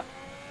 Yeah.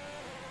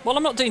 Well,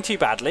 I'm not doing too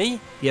badly.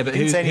 Yeah, but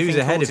Didn't who's say anything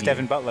ahead cool of to you?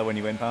 Devon Butler when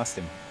you went past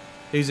him.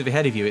 Who's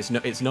ahead of you?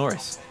 It's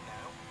Norris.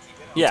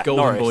 Yeah,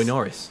 Golden Norris. Boy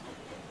Norris.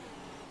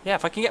 Yeah,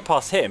 if I can get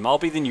past him, I'll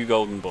be the new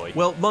golden boy.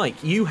 Well,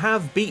 Mike, you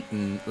have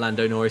beaten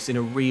Lando Norris in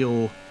a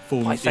real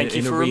form, Why, thank you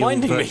in a for real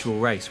reminding me. virtual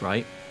race,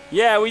 right?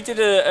 Yeah, we did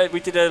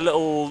a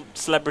little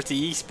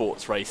celebrity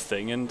esports race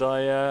thing, and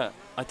I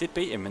did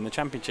beat him in the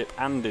championship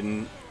and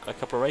in a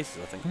couple of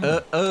races, I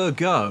think.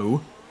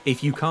 Ergo,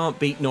 if you can't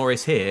beat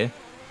Norris here,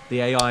 the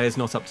AI is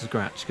not up to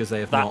scratch because they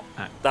have not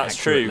that's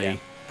accurately true, yeah.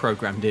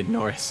 programmed in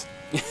Norris.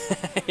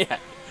 Yeah.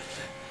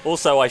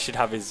 Also, I should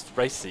have his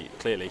race seat,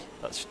 clearly.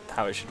 That's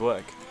how it should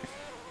work.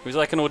 It was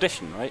like an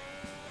audition, right?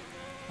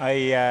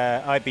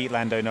 I beat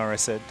Lando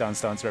Norris at Dance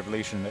Dance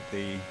Revolution at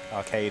the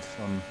arcade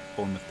on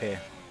Bournemouth Pier.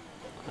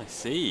 I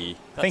see.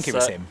 I think it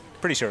was him.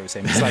 Pretty sure it was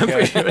him. It's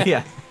like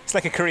Yeah. it's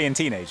like a Korean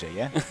teenager,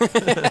 yeah?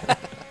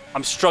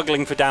 I'm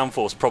struggling for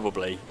downforce,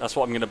 probably. That's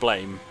what I'm going to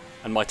blame.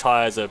 And my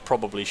tyres are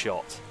probably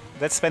shot.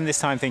 Let's spend this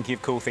time thinking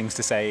of cool things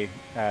to say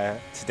to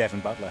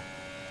Devon Butler.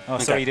 Oh,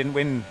 Okay. sorry, you didn't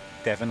win,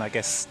 Devon. I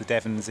guess the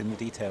Devon's in the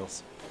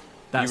details.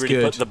 That's you really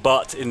good. put the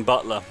butt in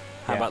Butler.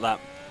 How Yeah. about that?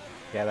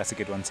 Yeah, that's a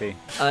good one too.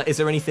 Is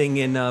there anything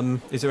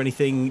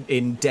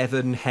in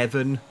Devon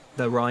Heaven?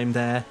 The rhyme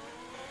there.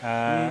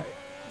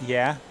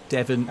 Yeah.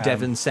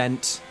 Devon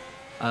sent.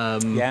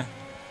 Yeah.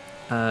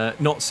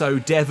 Not so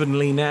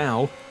Devonly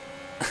now.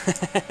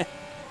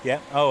 Yeah.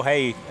 Oh,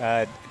 hey,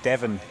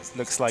 Devon.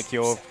 Looks like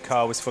your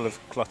car was full of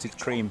clotted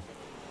cream.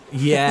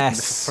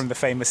 Yes. From the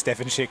famous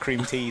Devonshire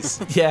cream teas.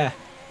 Yeah.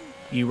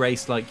 You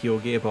race like your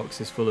gearbox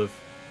is full of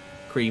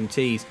cream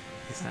teas.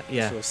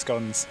 Yeah. Full of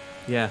scones.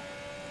 Yeah.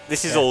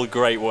 This is all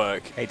great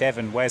work. Hey,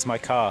 Devon, where's my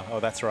car? Oh,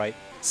 that's right.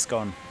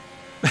 Scone.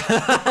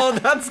 Oh,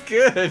 that's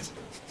good.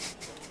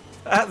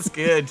 That's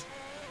good.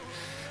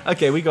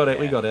 Okay, we got it.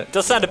 We got it. It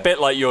does sound a bit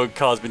like your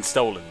car's been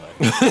stolen,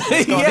 though.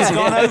 It's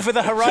gone over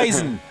the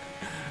horizon.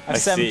 I'm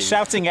see.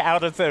 shouting it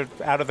out of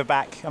the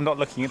back. I'm not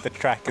looking at the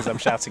track because I'm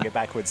shouting it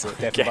backwards at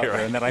Devon Okay, Butler,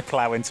 right. and then I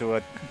plough into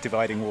a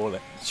dividing wall.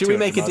 Should we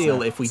make a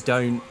deal? If we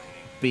don't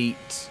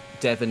beat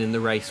Devon in the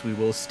race, we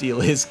will steal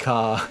his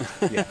car,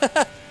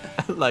 Yeah.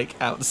 like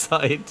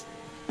outside.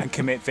 And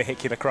commit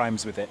vehicular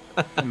crimes with it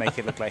and make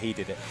it look like he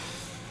did it.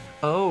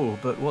 Oh,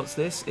 but what's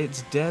this?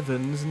 It's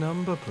Devon's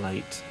number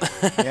plate.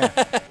 Yeah.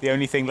 The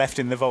only thing left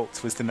in the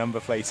vault was the number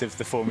plate of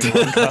the Formula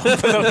 1 car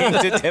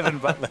belonging to Devon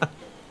Butler.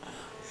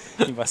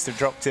 He must have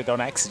dropped it on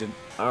accident.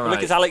 All right.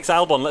 Look, it's Alex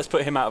Albon. Let's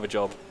put him out of a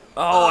job.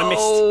 Oh, I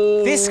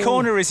missed. This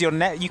corner is your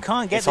net. You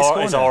can't get It's, this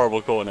corner. it's a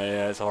horrible corner.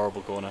 Yeah, it's a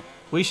horrible corner.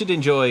 We should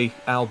enjoy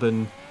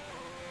Albon.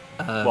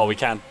 Well, we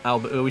can.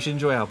 We should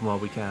enjoy Albon while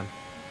we can.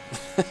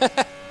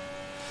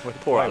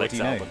 Poor Why, Alex what do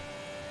you know? Albon.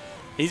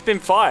 He's been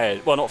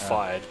fired. Well, not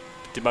fired.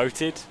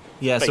 Demoted.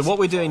 Yeah. So Basically what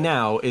we're doing fired.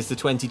 now is the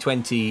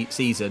 2020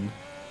 season,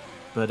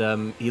 but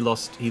he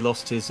lost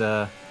his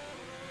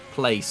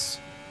place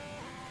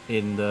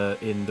in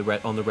the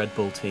on the Red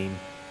Bull team.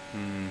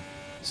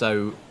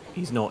 So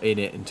he's not in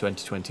it in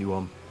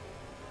 2021.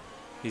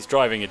 He's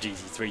driving a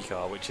GT3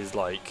 car, which is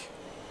like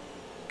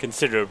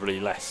considerably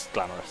less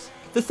glamorous.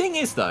 The thing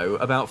is, though,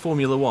 about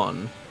Formula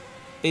One,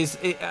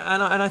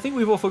 and I think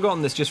we've all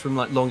forgotten this just from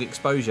like long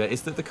exposure,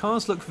 is that the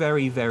cars look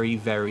very, very,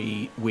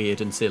 very weird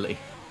and silly.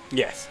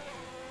 Yes,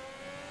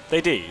 they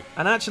do.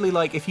 And actually,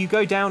 like if you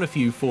go down a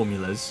few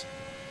formulas,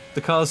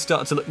 the cars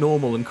start to look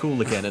normal and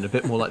cool again, and a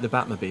bit more like the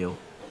Batmobile.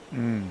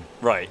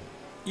 Right.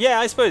 Yeah,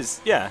 I suppose.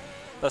 Yeah,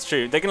 that's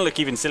true. They're going to look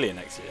even sillier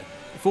next year.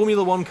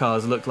 Formula One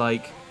cars look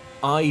like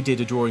I did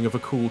a drawing of a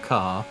cool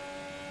car,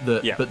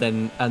 but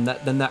then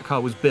that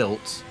car was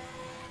built,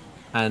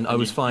 and I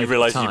was you 5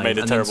 realised at the you time, made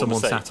a and then terrible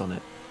someone mistake. sat on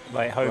it.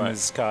 Like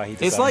Homer's car. He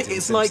It's designed like in The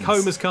it's like Simpsons.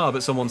 Homer's car,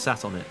 but someone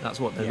sat on it. That's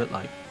what they look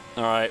like.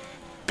 All right.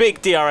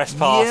 Big DRS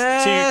pass.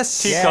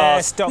 Yes! Two Yes,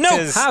 cars.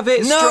 doctors. Have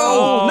it, No!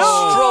 Stroll!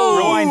 No! Stroll!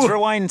 Rewind.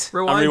 Rewind,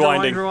 I'm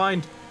rewinding.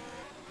 rewind.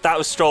 That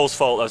was Stroll's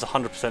fault. That was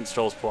 100%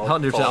 Stroll's fault.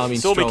 100%, I mean, he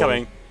saw Stroll. me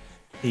coming.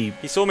 He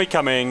He saw me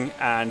coming,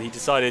 and he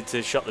decided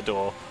to shut the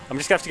door. I'm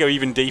just going to have to go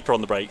even deeper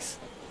on the brakes.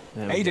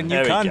 there we Aiden,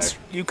 go. There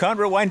you can't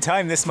rewind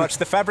time this much.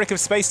 The fabric of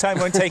space-time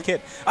won't take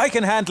it. I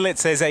can handle it,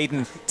 says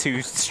Aiden.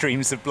 2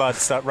 streams of blood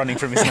start running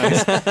from his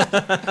nose.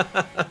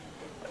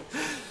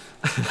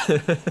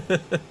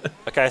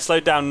 Okay, I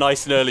slowed down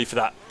nice and early for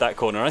that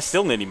corner, and I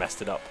still nearly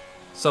messed it up.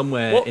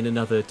 Somewhere What? in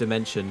another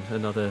dimension,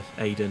 another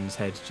Aiden's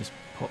head just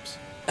pops.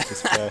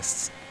 Just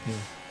bursts.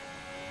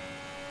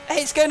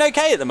 Hey, it's going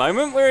okay at the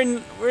moment. We're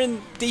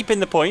in deep in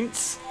the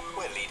points.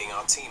 We're leading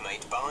our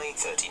teammate by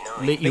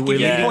 39. We're give leading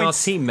you our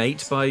points.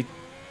 teammate by.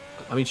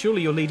 I mean,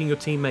 surely you're leading your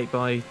teammate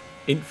by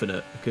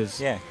infinite because.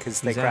 Yeah,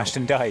 because they He's crashed out.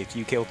 and died.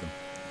 You killed them.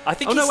 I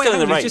think Oh he's no! Wait, still in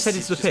hang the on, race. he's just headed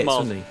He's to the just pits, miles-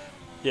 wasn't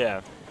he?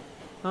 Yeah.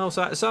 Oh,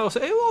 so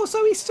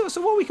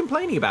what are we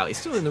complaining about? He's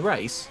still in the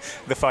race.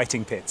 The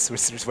fighting pits,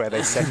 which is where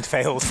they send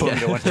failed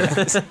Formula 1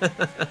 drivers.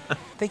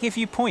 They give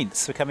you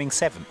points for coming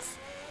 7th.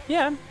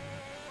 Yeah.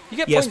 You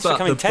get Yes, points for but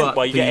coming 10th,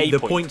 but you get 8 the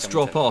points. points for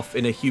coming drop 10th. off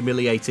in a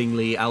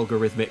humiliatingly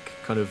algorithmic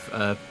kind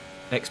of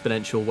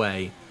exponential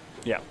way.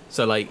 Yeah.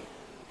 So like,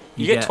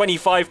 You get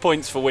 25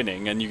 points for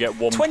winning, and you get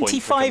 1 point.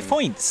 25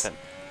 points? 10th.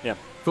 Yeah.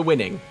 for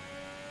winning.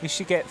 We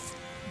should get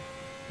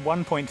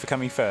 1 point for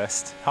coming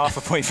first, half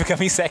a point for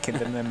coming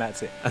second, and then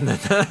that's it. And then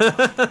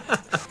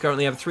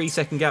currently have a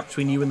 3-second gap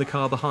between you and the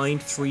car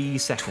behind. 3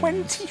 seconds.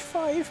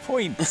 25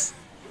 points.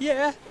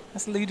 Yeah.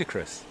 That's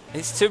ludicrous.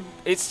 It's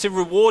to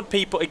reward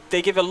people.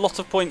 They give a lot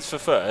of points for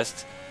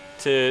first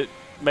to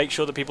make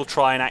sure that people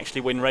try and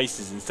actually win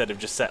races instead of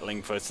just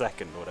settling for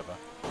second or whatever.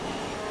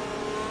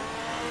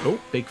 Oh,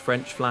 big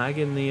French flag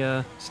in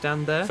the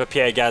stand there. For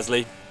Pierre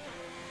Gasly.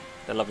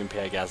 They're loving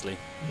Pierre Gasly.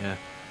 Yeah.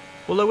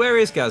 Although, where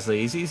is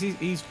Gasly?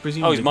 He's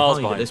presumably he's miles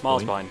behind behind. at this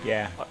Miles point. behind.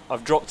 Yeah.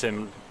 I've dropped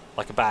him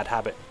like a bad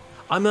habit.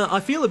 I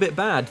feel a bit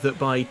bad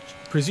that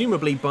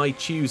presumably by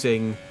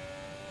choosing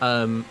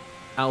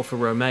Alfa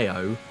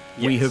Romeo,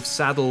 we Yes. have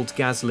saddled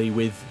Gasly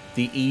with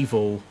the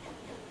evil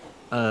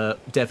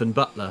Devon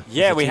Butler. as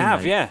Yeah, a we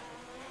have. teammate. Yeah.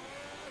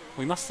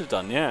 We must have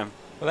done. Yeah.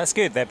 Well, that's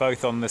good. They're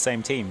both on the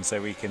same team,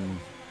 so we can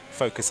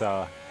focus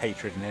our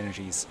hatred and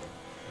energies.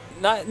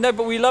 No,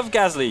 but we love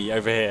Gasly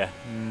over here.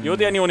 You're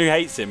the only one who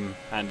hates him,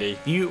 Andy.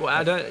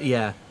 I don't.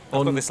 Yeah.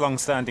 I've got this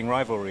long-standing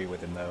rivalry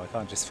with him, though. I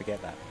can't just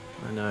forget that.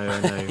 I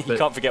know. You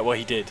can't forget what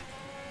he did.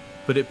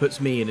 But it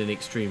puts me in an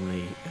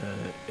extremely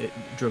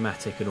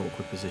dramatic and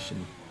awkward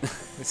position.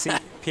 See,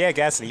 Pierre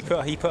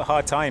Gasly, he put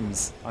hard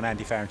times on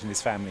Andy Farrington and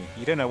his family.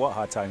 You don't know what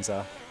hard times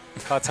are.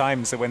 Hard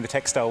times are when the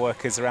textile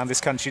workers around this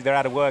country, they're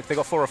out of work, they've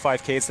got 4 or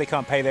 5 kids, they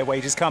can't pay their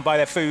wages, can't buy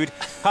their food.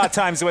 Hard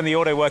times are when the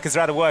auto workers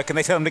are out of work and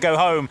they tell them to go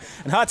home.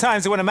 And hard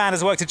times are when a man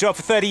has worked a job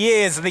for 30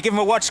 years and they give him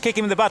a watch, kick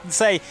him in the butt and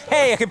say,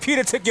 hey, a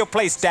computer took your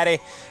place, daddy.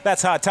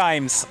 That's hard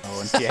times.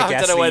 Oh, and Pierre I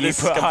don't know where Gasly, you this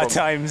has put come hard from.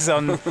 times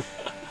on...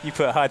 You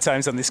put hard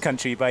times on this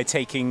country by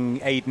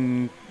taking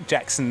Aiden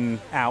Jackson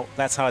out.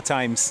 That's hard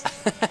times.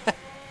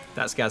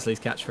 That's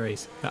Gasly's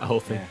catchphrase. That whole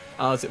thing.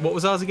 Yeah. What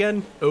was ours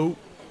again? Oh.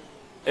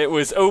 It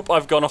was,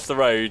 I've gone off the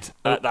road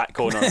at that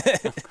corner.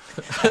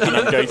 And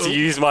I'm going to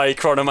use my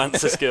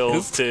chronomancer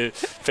skills to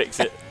fix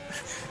it.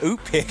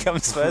 Oop, here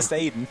comes first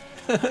Aiden.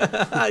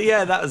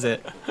 Yeah, that was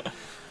it.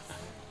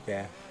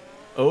 Yeah.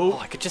 Oh,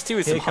 I could just do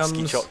with Here some husky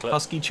comes chocolate.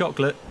 Husky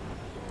chocolate.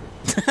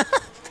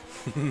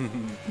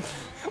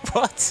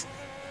 What?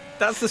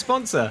 That's the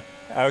sponsor.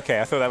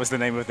 Okay, I thought that was the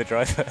name of the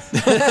driver.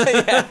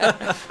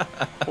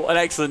 What an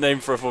excellent name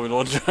for a Formula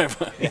 1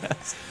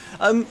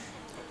 driver.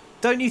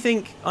 Don't you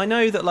think? I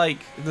know that like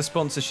the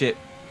sponsorship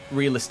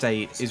real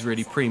estate is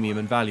really premium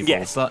and valuable,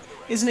 Yes. but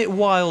isn't it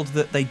wild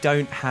that they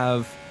don't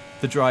have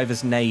the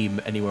driver's name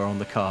anywhere on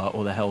the car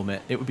or the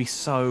helmet? It would be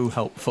so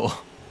helpful.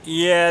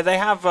 Yeah, they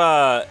have.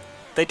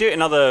 They do it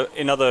in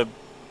other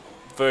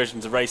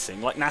versions of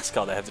racing, like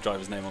NASCAR. They have the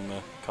driver's name on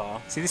the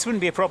car. See, this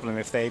wouldn't be a problem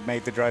if they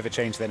made the driver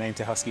change their name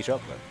to Husky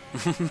Chocolate.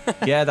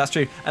 Yeah, that's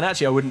true. And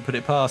actually, I wouldn't put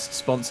it past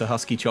sponsor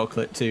Husky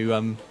Chocolate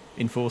to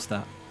enforce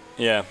that.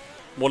 Yeah,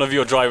 one of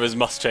your drivers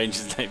must change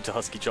his name to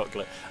Husky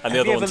Chocolate, and the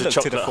other one to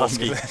Chocolate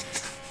Husky.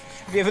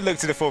 Have you ever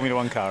looked at a Formula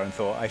 1 car and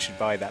thought, I should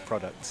buy that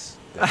product?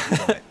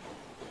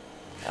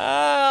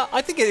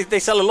 I think they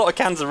sell a lot of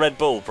cans of Red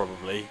Bull,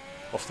 probably,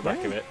 off the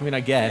back of it. I mean, I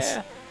guess.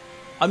 Yeah.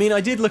 I mean,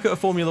 I did look at a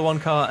Formula 1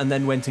 car and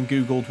then went and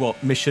Googled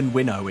what Mission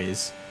Winnow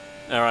is.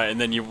 All right,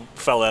 and then you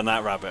fell down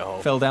that rabbit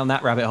hole. Fell down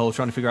that rabbit hole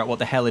trying to figure out what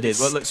the hell it is.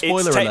 Well, look, spoiler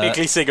it's alert.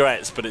 technically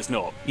cigarettes, but it's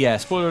not. Yeah,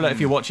 spoiler alert if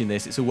you're watching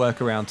this, it's a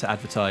workaround to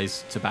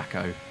advertise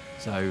tobacco.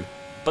 So,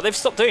 But they've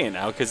stopped doing it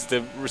now because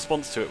the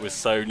response to it was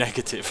so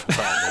negative.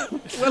 Apparently.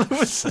 well, it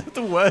was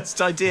the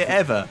worst idea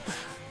ever.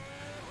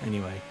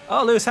 Anyway.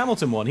 Oh, Lewis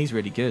Hamilton won. He's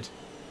really good.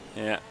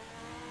 Yeah.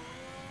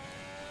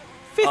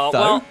 Fifth, though.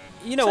 Well,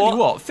 you know Tell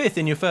what? Fifth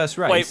in your first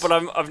race. Wait, but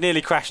I've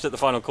nearly crashed at the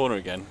final corner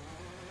again.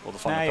 Or the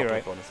final Nah, couple you're of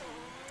right.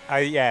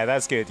 corners. Yeah,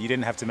 that's good. You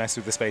didn't have to mess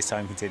with the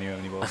space-time continuum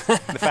anymore.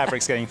 The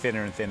fabric's getting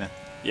thinner and thinner.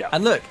 Yeah.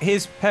 And look,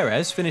 here's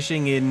Perez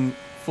finishing in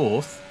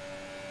fourth.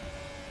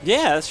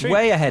 Yeah, that's true.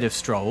 Way ahead of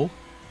Stroll.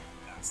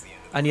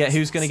 And yet,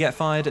 who's going to get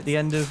fired at the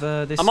end of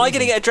this Am I going to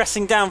season? get a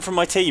dressing down from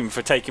my team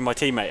for taking my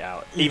teammate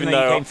out? Even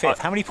though you came fifth.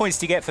 How many points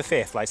do you get for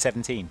fifth? Like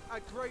 17?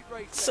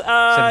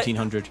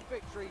 1700.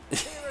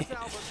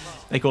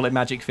 They call it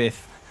Magic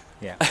Fifth.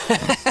 Yeah.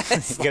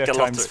 You get a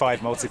like a times lottery.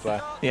 5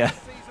 multiplier. Yeah.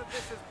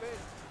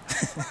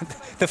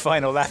 The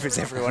final lap is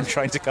everyone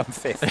trying to come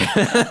fifth.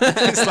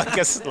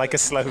 It's like a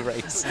slow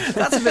race.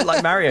 That's a bit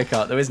like Mario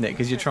Kart, though, isn't it?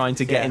 Because you're trying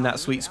to get in that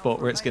sweet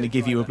spot where it's going to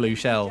give you a blue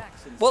shell.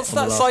 What's on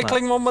the that last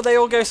cycling lap. one where they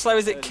all go slow?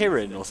 Is it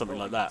Kirin or something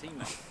like that?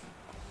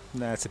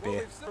 No, it's a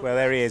beer. Well,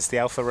 there he is, the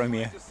Alfa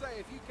Romeo.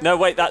 No,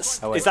 wait,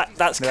 that's Oh, wait. that's No,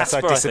 that's Casper.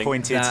 our I think.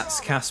 disappointed. That's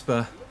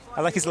Casper.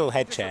 I like his little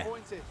head chair.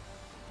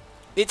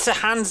 It's a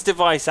hands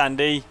device,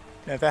 Andy.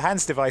 No, the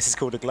hands device is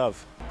called a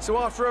glove. So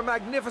after a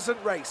magnificent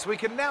race, we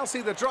can now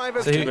see the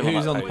drivers So Given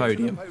who's on on the that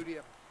podium?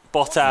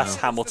 Bottas,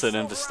 Hamilton,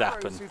 and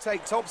Verstappen. Who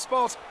take top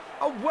spot.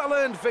 A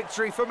well-earned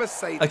victory for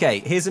Mercedes. Okay,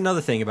 here's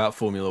another thing about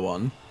Formula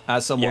One.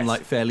 As someone Yes.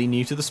 like fairly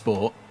new to the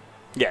sport,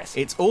 Yes.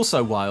 it's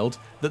also wild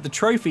that the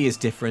trophy is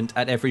different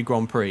at every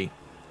Grand Prix.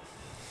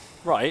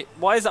 Right.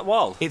 Why is that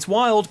wild? It's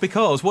wild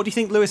because what do you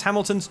think Lewis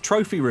Hamilton's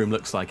trophy room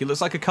looks like? It looks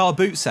like a car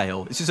boot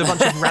sale. It's just a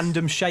bunch of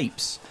random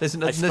shapes. There's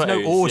no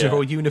suppose, order yeah.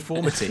 or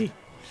uniformity.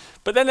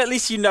 But then at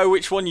least you know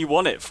which one you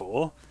want it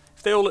for.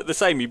 If they all look the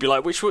same, you'd be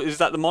like, which one is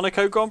that? The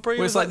Monaco Grand Prix?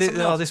 Well, it's like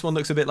this one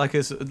looks a bit like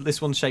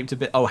this one's shaped a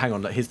bit. Oh, hang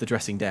on, look, here's the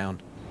dressing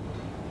down.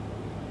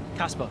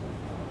 Casper,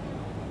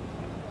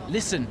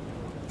 listen.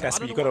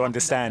 Casper, you got to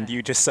understand,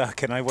 you just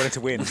suck, and I wanted to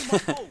win,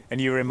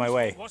 and you were in my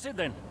way. What's it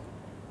then?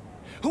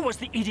 Who was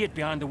the idiot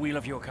behind the wheel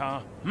of your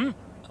car? Hmm?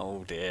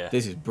 Oh dear.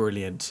 This is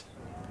brilliant.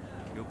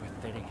 You're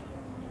pathetic.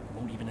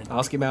 Won't even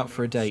Ask him out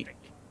for a date.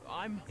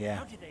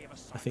 Yeah.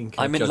 I think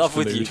I'm in judge love the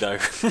with you mood. though.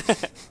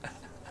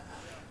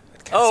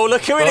 Oh,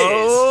 look who it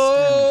is!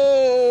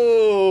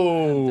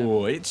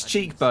 Oh, it's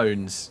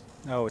cheekbones.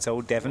 Oh, it's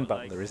old Devon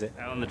Butler, is it?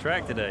 Out on the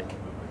track today.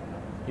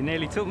 You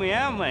nearly took me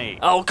out, mate.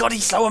 Oh God,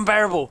 he's so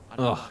unbearable.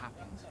 Oh,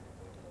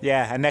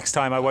 Yeah, and next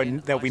time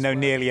there'll be no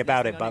nearly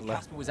about it, Butler.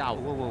 Casper was out.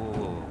 Whoa, whoa,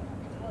 whoa,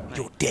 whoa.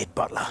 You're dead,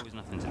 Butler. There was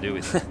nothing to do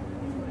with it.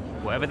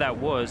 Whatever that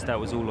was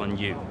all on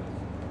you.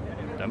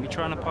 Don't be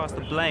trying to pass the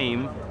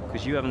blame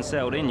because you haven't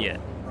settled in yet.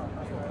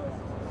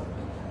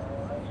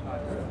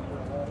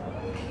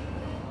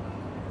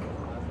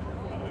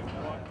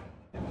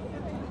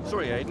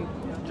 Sorry, Aiden.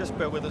 Just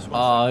bear with us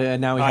one oh yeah,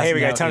 now he has here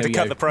we go, now- time here to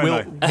cut go. the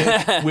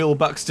promo. Will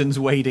Buxton's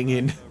wading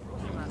in.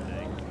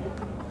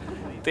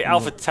 The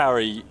Alpha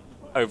Tauri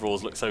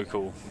overalls look so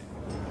cool.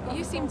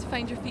 You seem to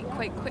find your feet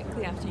quite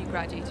quickly after you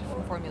graduated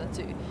from Formula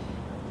 2.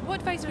 What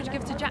advice would you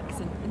give to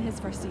Jackson in his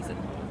first season?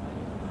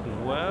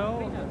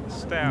 Well,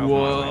 stout.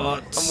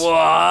 What?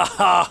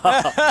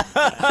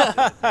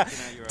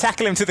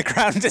 Tackle him to the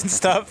ground and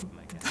start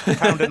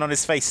pounding on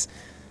his face.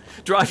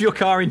 Drive your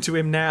car into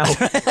him now.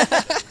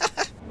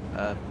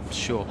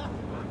 Sure.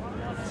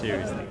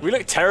 Seriously. We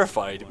look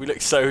terrified. We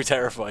look so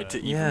terrified to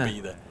even be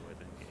there.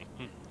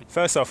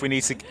 First off, we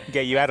need to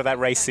get you out of that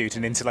race suit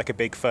and into like a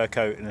big fur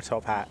coat and a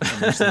top hat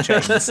and some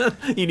chains.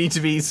 You need to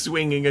be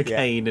swinging a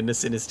cane in a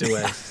sinister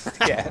way.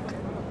 Yeah.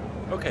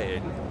 Okay,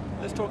 Aiden.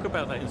 Let's talk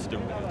about that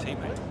incident with your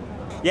teammate.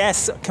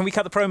 Yes, can we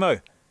cut the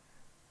promo?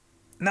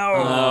 No.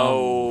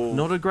 Oh.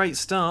 Not a great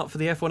start for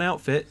the F1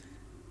 outfit.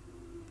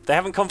 They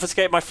haven't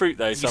confiscated my fruit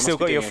though, so You've still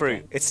got your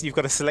fruit. You've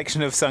got a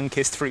selection of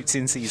sun-kissed fruits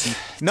in season.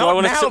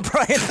 Not now,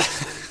 Brian.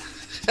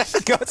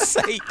 For God's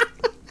sake.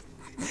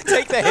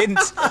 Take the hint.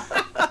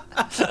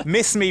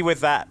 Miss me with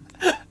that.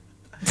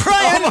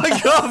 Brian! Oh my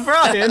God,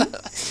 Brian!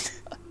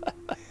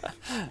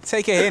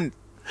 Take a hint.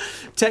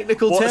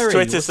 Technical What's Terry.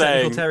 Twitter What's saying?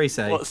 Technical Terry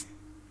say?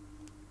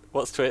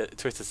 What's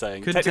Twitter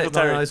saying? Couldn't Technical take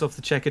my Terry. eyes off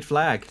the checkered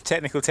flag.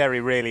 Technical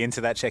Terry really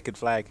into that checkered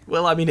flag.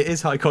 Well, I mean, it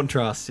is high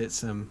contrast.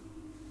 It's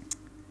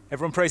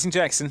Everyone praising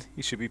Jackson.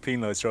 He should be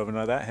penalised driving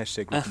like that.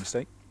 Hashtag rookie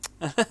mistake.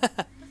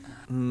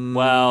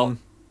 Well,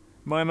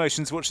 My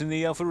emotions watching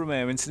the Alfa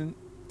Romeo incident.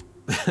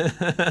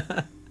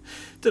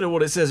 don't know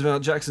what it says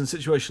about Jackson's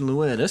situational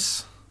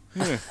awareness.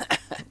 Yeah.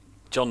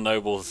 John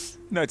Noble's.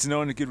 No, it's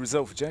not a good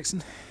result for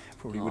Jackson.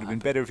 Probably would have been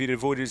better if he'd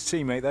avoided his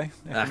teammate, though.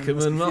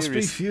 Ackerman must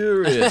be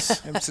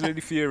furious.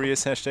 Absolutely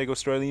furious. Hashtag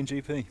Australian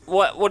GP.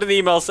 What are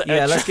the emails?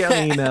 Yeah, let's get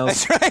on the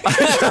emails.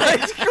 That's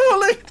right.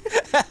 Calling.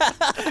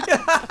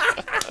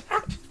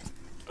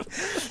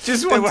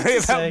 Just Don't wanted worry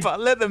to say, about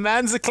Butler. The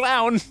man's a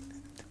clown.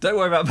 don't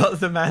worry about Butler,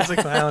 the man's a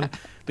clown.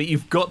 But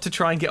you've got to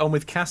try and get on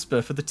with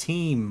Casper for the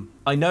team.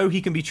 I know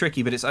he can be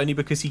tricky, but it's only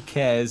because he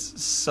cares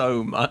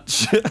so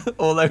much.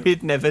 Although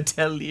he'd never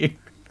tell you.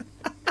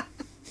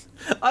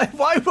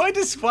 Why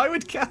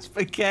would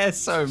Casper care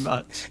so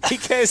much? He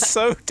cares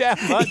so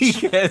damn much. He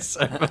cares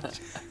so much.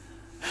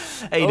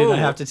 Aiden, I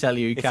have to tell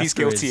you, If Casper he's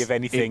guilty is, of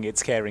anything,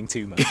 it's caring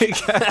too much.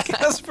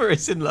 Casper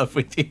is in love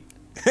with you.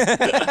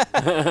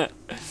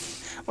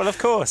 Well, of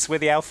course, we're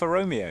the Alfa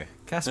Romeo.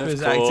 Casper Of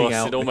is course, acting it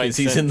out all because makes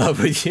he's in sense. love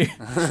with you.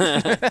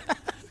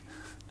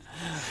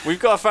 We've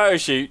got a photo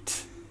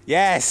shoot.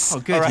 Yes. Oh,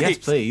 good. All right. Yes,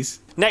 please.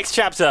 Next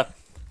chapter.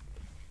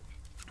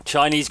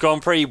 Chinese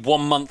Grand Prix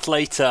 1 month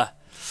later.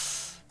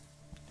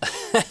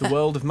 The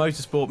world of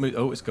motorsport.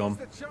 Oh, it's gone.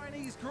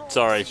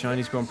 Sorry.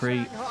 Chinese Grand Prix.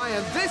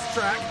 And this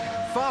track,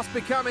 fast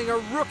becoming a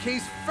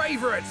rookie's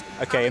favourite.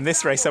 Okay, in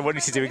this race, I want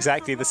you to do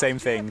exactly the same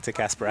thing to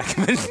Casper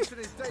Ackerman.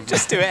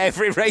 Just do it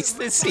every race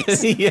this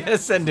season. Yeah,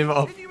 send him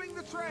off.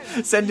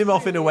 Send him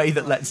off in a way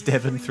that lets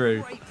Devon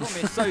through.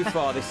 Promise so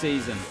far this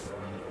season.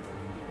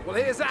 Well,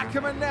 here's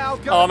Ackerman now.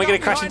 Oh, am I going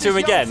to crash into him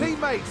again?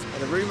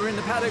 The rumour in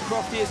the paddock,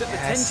 Crofty, is that the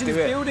Yes, tension's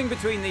do it. building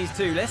between these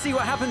two. Let's see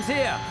what happens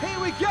here. Here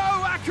we go.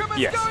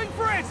 Ackerman's Yes. going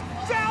for it.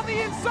 Down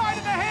the inside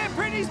of the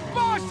hairpin. He's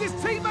barged his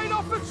teammate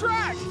off the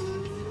track.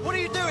 What are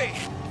you doing?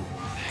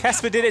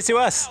 Casper did it to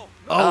us.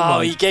 Oh,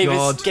 my he gave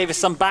God. us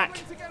some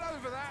back. To get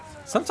over that.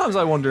 Sometimes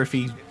I wonder if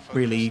he's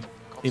really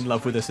in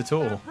love with us at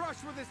all. Brush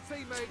with his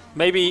teammate.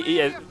 Maybe,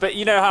 yeah, but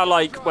you know how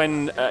like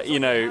when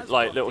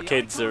like little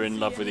kids are in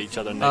love with each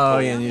other and they Oh,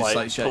 pull, yeah, and you just,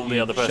 like, like, pull the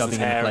other shoving person's in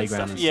the hair and playground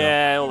stuff. and stuff.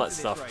 Yeah, all that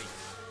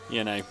stuff.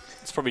 You know,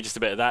 it's probably just a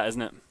bit of that,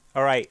 isn't it?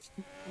 All right,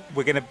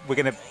 we're gonna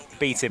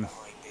beat him.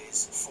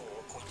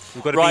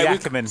 We've got to Right, beat we-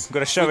 Ackerman. We've got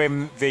to show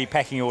him the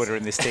pecking order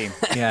in this team.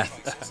 Yeah.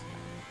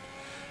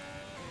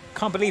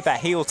 Can't believe that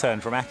heel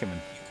turn from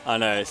Ackerman. I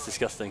know, it's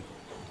disgusting.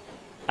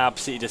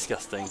 Absolutely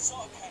disgusting.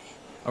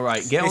 All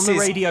right, get This on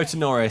the is- radio to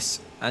Norris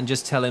and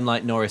just tell him,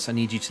 like, Norris, I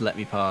need you to let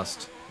me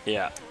past.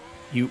 Yeah.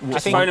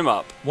 Just phone him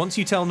up. Once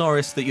you tell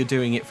Norris that you're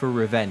doing it for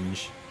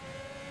revenge,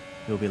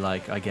 he'll be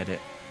like, I get it.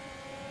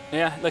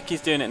 Yeah, look,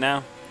 he's doing it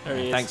now. There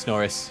he is. Thanks,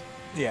 Norris.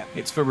 Yeah.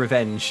 It's for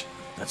revenge.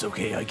 That's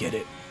okay, I get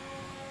it.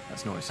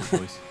 That's Norris's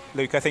voice.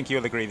 Luke, I think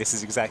you'll agree this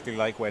is exactly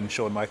like when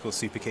Shawn Michaels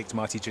super kicked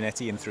Marty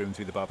Jannetty and threw him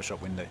through the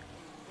barbershop window.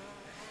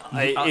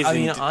 I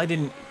mean, I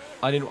didn't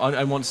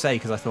want to say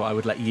because I thought I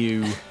would let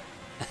you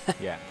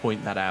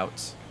point that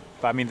out.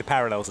 But I mean, the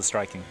parallels are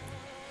striking.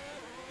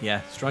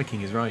 Yeah,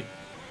 striking is right.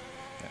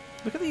 Yeah.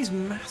 Look at these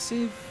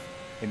massive...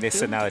 In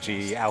this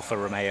analogy, Alfa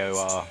Romeo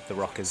are the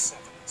rockers.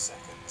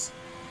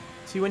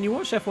 See, when you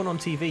watch F1 on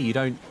TV, you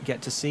don't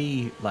get to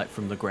see like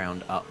from the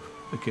ground up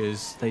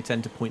because they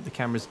tend to point the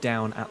cameras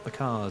down at the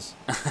cars.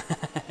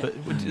 But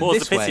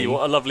More's the pity,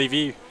 what a lovely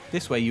view.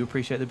 This way you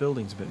appreciate the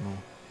buildings a bit more.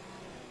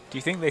 Do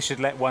you think they should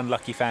let one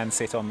lucky fan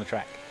sit on the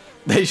track?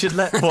 They should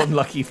let one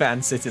lucky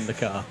fan sit in the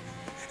car.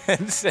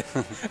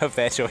 Of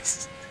their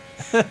choice.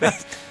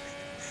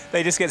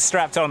 They just get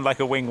strapped on like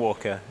a wing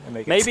walker and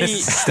they get to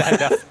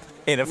stand up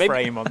in a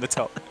frame on the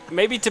top.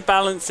 Maybe to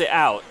balance it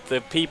out,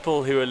 the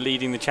people who are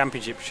leading the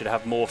championship should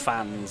have more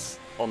fans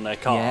on their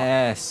car.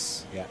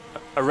 Yes. Yeah.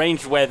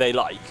 Arranged where they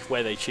like,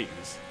 where they choose,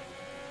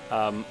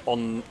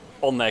 on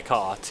their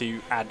car to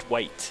add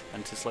weight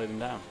and to slow them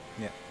down.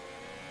 Yeah.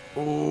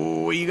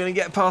 Oh, are you going to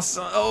get past...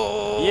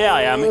 Oh! Yeah,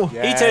 I am.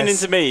 Yes. He turned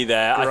into me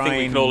there. I think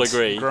we can all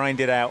agree.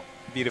 Grind it out.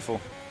 Beautiful.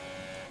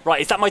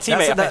 Right, is that my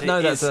teammate?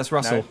 That's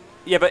Russell. No.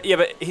 Yeah, but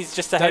he's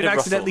just ahead of Russell. Don't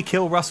accidentally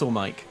kill Russell,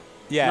 Mike.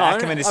 Yeah, no,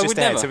 Ackerman is just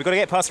ahead, so we've got to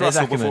get past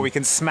Russell before we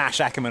can smash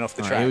Ackerman off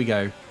the track. Here we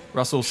go.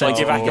 Russell said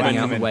give Ackerman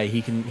out of the way.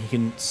 He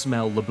can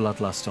smell the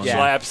bloodlust on him.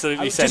 Shall I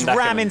absolutely send just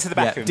Ackerman? ram into the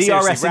back of him.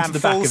 DRS ram into the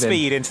back full of him.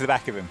 speed into the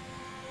back of him.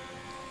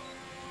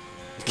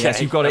 Okay.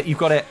 Yes, you've got it. You've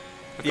got it.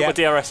 I've got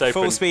my DRS open.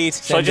 Full speed.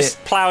 Shall I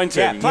just plough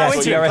into him? Plough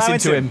into him. DRS Plough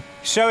into him.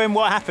 Show him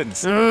what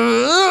happens.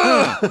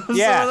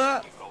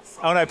 Yeah.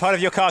 Oh no, part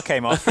of your car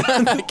came off.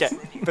 Okay.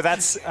 But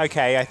that's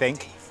okay, I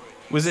think.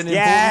 Was it an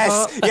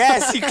Yes,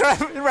 yes, he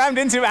rammed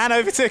into him and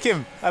overtook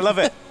him. I love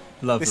it.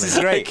 Lovely. This is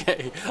great.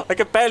 Okay. I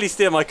can barely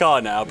steer my car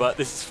now, but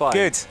this is fine.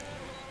 Good.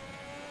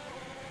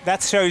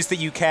 That shows that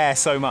you care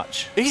so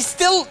much. He's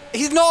not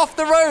off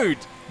the road.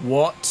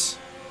 What?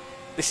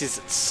 This is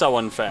so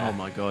unfair. Oh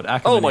my god.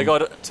 Ackerman oh my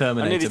god.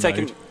 Terminator I'm nearly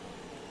taking. mode.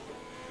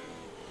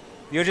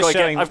 You're just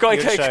showing. I've got to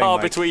get a car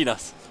like, between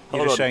us.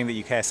 You're just showing that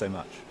you care so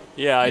much.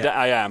 Yeah,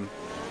 I am.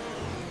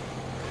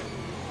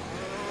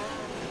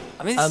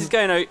 I mean, this is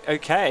going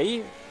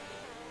okay.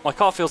 My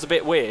car feels a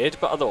bit weird,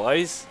 but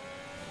otherwise...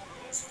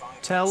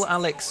 Tell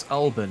Alex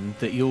Albon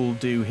that you'll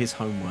do his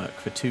homework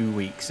for 2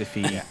 weeks if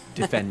he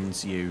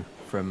defends you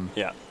from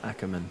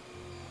Ackerman.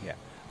 Yeah.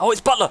 Oh,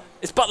 it's Butler!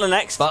 It's Butler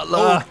next! Butler!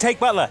 Oh,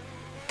 take Butler!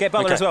 Get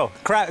Butler as well.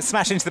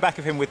 Smash into the back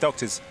of him with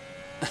doctors.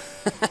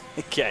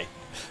 Okay.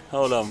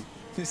 Hold on.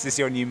 This is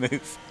your new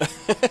move.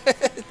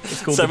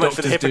 It's called so the much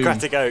for the Doctor's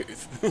Hippocratic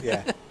Oath.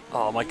 Yeah.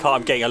 Oh, my car,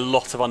 I'm getting a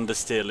lot of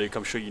understeer, Luke.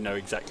 I'm sure you know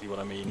exactly what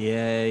I mean.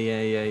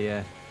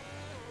 Yeah.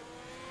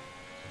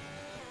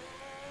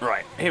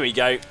 Right, here we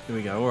go. Here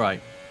we go,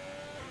 alright.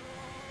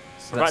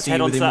 So We're about to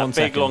head on to that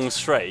big long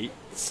straight,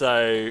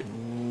 so...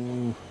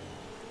 Ooh.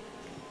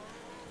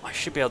 I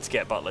should be able to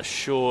get Butler,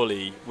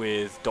 surely,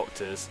 with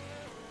doctors.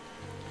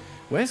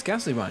 Where's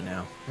Gasly right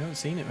now? We haven't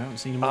seen it. We haven't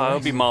seen him. He'll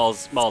be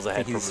miles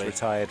ahead, He's probably.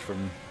 retired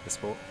from the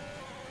sport.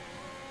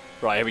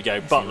 Right, here we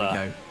go. Butler.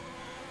 Here we go.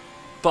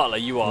 Butler,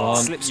 you are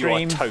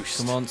toast.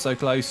 Come on, so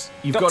close.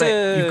 You've got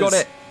it. You've got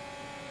it.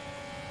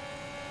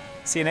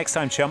 See you next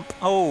time, chump.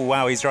 Oh,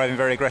 wow, he's driving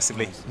very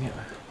aggressively. Yeah.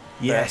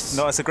 Yes.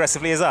 Not as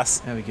aggressively as us.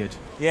 Very good.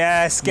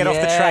 Yes, get off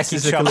the track, you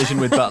chump. Yes, a collision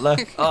with Butler.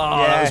 Oh,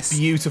 that was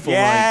beautiful.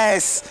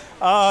 Yes. Mike.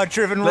 Oh,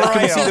 driven right.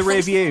 Can we see the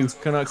rear view?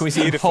 Can we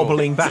see him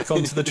hobbling back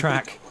onto the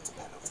track?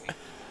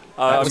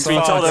 I'm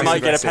being told I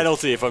might get a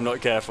penalty if I'm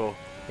not careful.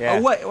 Yeah.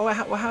 Oh, wait. Well,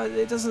 how,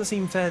 it doesn't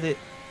seem fair that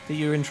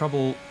you're in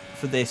trouble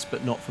for this,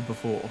 but not for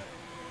before.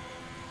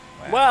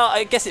 Wow. Well,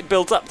 I guess it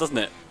builds up, doesn't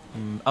it?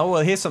 Oh,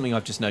 well, here's something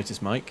I've just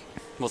noticed, Mike.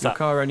 What's Your that?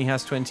 car only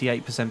has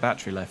 28%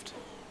 battery left.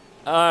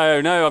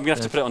 Oh, no, I'm going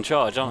to have to put it on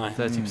charge, aren't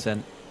I?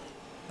 30%.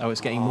 Oh,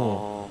 it's getting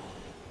more.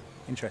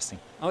 Interesting.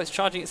 Oh, it's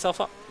charging itself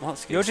up. Well,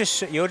 that's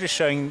good. You're just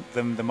showing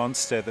them the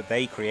monster that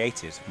they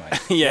created, Mike.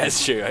 Yeah,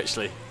 it's true,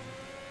 actually.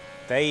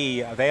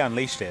 They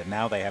unleashed it, and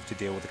now they have to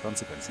deal with the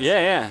consequences.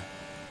 Yeah.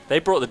 They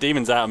brought the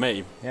demons out of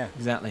me. Yeah.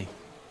 Exactly.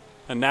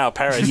 And now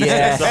Perez.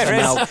 Yeah,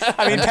 Perez.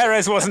 I mean,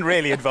 Perez wasn't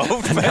really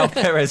involved. Now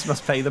Perez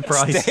must pay the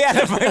price. Stay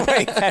out of my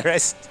way,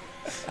 Perez.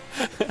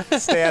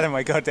 Stay out of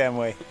my goddamn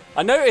way.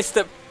 I noticed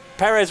that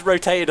Perez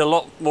rotated a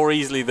lot more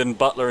easily than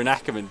Butler and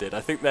Ackerman did.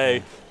 I think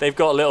they've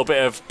got a little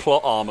bit of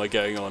plot armor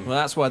going on. Well,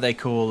 that's why they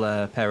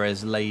call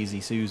Perez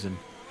Lazy Susan.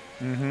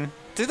 Mm-hmm.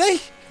 Do they?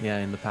 Yeah,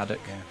 in the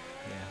paddock. Yeah.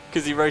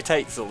 Because he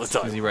rotates all the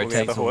time. Because he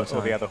rotates all the time.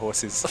 All the other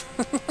horses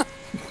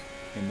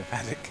in the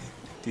paddock.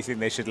 Do you think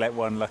they should let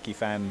one lucky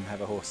fan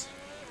have a horse?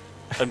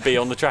 And be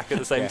on the track at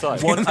the same time?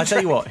 I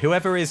tell you what,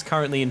 whoever is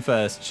currently in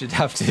first should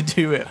have to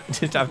do it.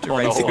 Should have to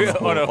race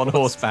it on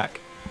horseback.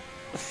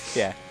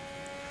 Yeah.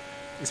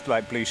 It's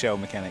like blue shell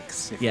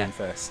mechanics if you're in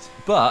first.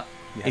 But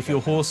if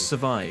your horse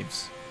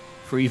survives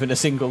for even a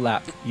single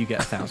lap, you get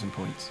 1,000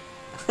 points.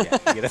 Yeah,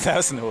 you get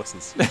 1,000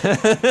 horses.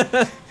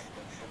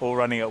 All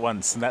running at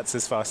once, and that's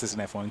as fast as an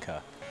F1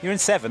 car. You're in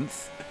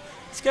 7th.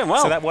 It's going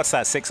well. So what's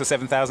that, 6,000 or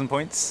 7,000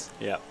 points?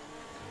 Yeah.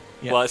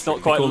 Yeah. Well, it's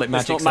not quite.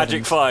 It's not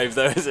Magic 5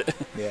 though, is it?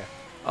 Yeah.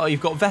 Oh,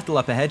 you've got Vettel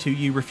up ahead, who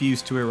you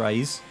refuse to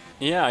erase.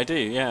 Yeah, I do.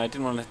 Yeah, I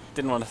didn't want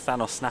to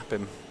Thanos snap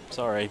him.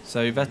 Sorry.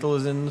 So Vettel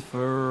is in the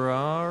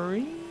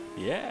Ferrari?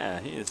 Yeah,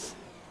 he is.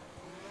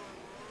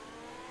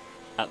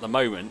 At the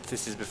moment,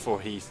 this is before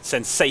he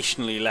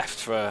sensationally left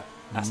for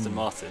Aston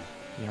Martin.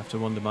 You have to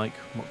wonder, Mike,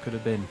 what could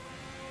have been?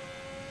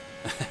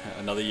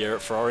 Another year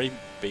at Ferrari,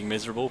 being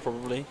miserable,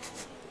 probably.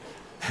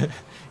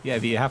 Yeah,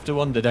 but you have to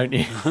wonder, don't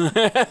you?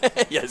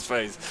 Yeah,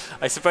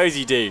 I suppose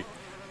you do.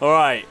 All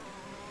right.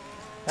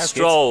 That's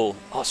Stroll.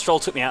 Good. Oh, Stroll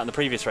took me out in the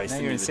previous race. Now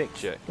you're in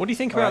 6th. What do you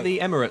think about the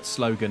Emirates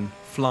slogan,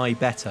 fly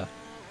better?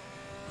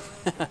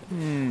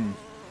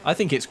 I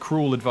think it's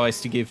cruel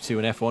advice to give to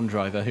an F1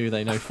 driver who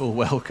they know full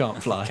well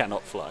can't fly.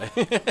 Cannot fly.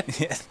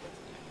 Yeah.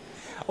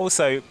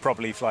 Also,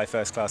 probably fly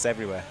first class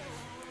everywhere.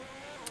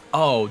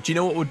 Oh, do you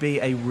know what would be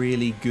a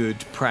really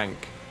good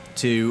prank?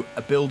 To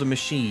build a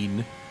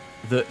machine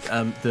that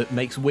that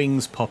makes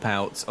wings pop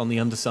out on the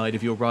underside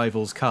of your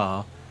rival's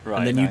car,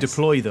 and then you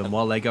deploy them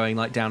while they're going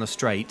like down a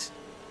straight.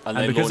 And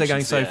because they're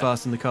going so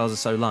fast and the cars are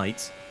so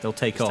light, they'll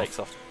take off. Takes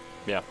off.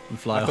 Yeah. And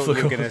fly off the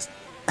course.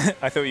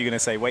 I thought you were going to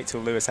say wait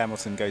till Lewis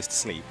Hamilton goes to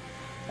sleep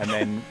and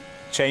then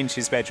change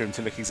his bedroom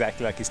to look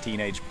exactly like his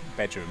teenage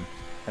bedroom.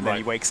 And then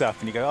he wakes up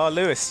and you go, oh,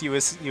 Lewis, you were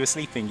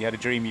sleeping. You had a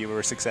dream you were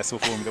a successful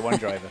Formula 1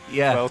 driver.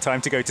 Yeah. Well, time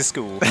to go to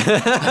school.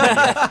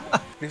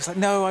 He was like,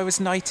 no, I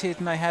was knighted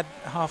and I had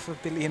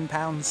 £500 million.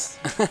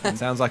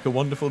 Sounds like a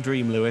wonderful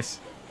dream, Lewis.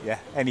 Yeah,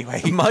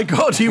 anyway. My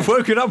God, you've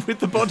woken up with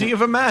the body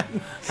of a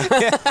man.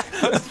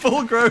 A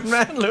full-grown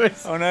man,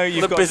 Lewis. Oh, no,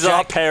 you've got the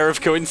bizarre Jack. pair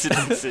of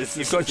coincidences.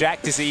 You've got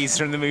Jack disease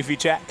from the movie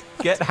Jack.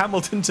 Get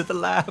Hamilton to the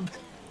lab.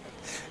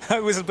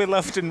 I was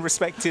beloved and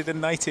respected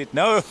and knighted.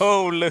 No,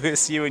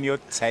 Lewis, you and your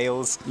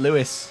tales.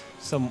 Lewis,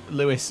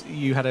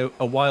 you had a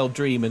wild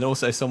dream and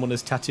also someone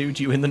has tattooed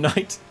you in the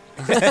night.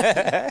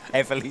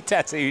 Heavily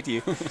tattooed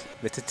you.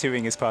 The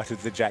tattooing is part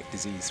of the Jack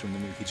disease from the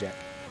movie Jack.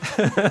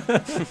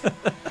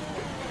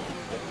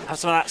 Have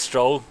some of that,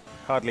 Stroll.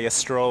 Hardly a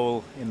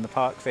stroll in the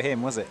park for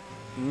him, was it?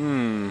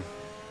 Oh,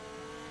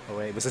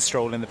 it was a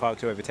stroll in the park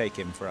to overtake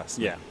him for us.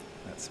 Yeah.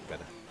 That's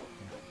better.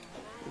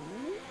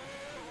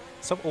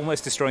 Stop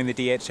almost destroying the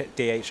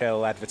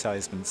DHL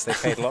advertisements. They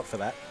paid a lot for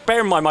that.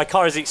 Bear in mind, my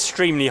car is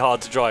extremely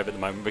hard to drive at the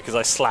moment because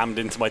I slammed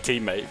into my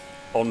teammate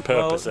on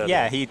purpose. Well,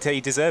 yeah, he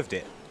deserved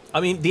it. I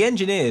mean, the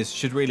engineers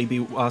should really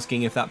be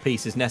asking if that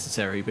piece is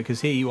necessary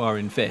because here you are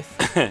in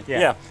 5th.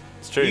 Yeah,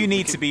 it's true. You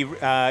need to be.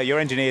 Your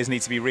engineers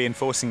need to be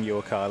reinforcing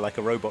your car like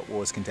a Robot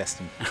Wars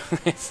contestant,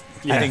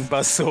 adding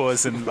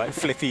buzzsaws and like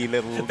flippy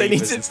little. They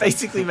need to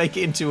basically make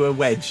it into a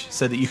wedge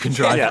so that you can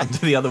drive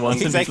into the other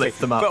ones and flip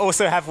them up. But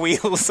also have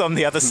wheels on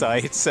the other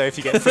side, so if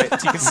you get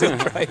flipped, you can still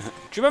drive.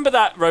 Do you remember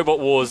that Robot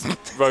Wars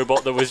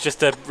robot that was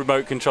just a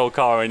remote control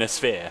car in a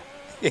sphere?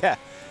 Yeah,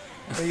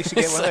 well, you should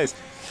get one of those.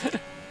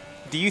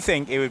 Do you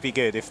think it would be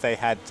good if they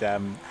had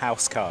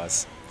house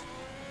cars?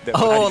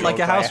 Like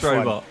a house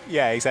robot.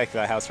 Yeah,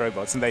 exactly, like house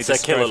robots, and they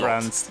just drove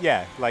around.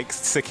 Yeah, like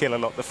Sir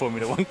Kill-A-Lot, the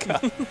Formula 1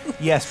 car.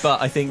 Yes,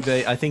 but I think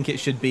it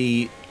should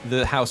be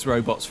the house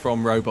robots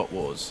from Robot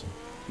Wars.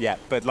 Yeah,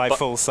 but like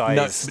full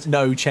size.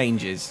 No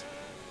changes.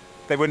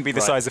 They wouldn't be the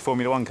size of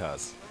Formula 1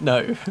 cars.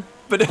 No,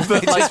 but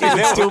like it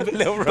would still be.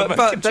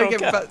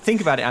 But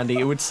think about it, Andy.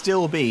 It would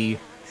still be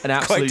an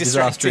absolute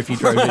disaster if you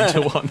drove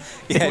into one.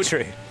 Yeah,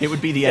 true. It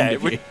would be the end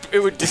of you. It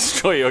would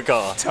destroy your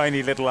car.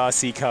 Tiny little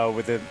RC car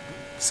with a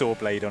saw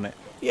blade on it.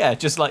 Yeah,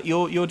 just like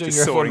you're doing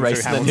your F1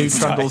 race, and then who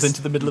trundles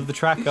into the middle of the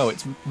track? Oh,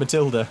 it's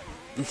Matilda.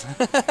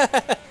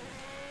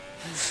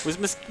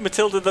 Was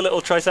Matilda the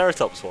little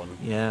Triceratops one?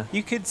 Yeah.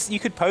 You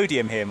could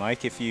podium here,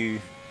 Mike, if you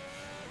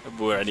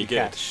were any good.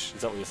 Catch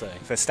is that what you're saying?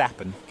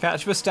 Verstappen.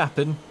 Catch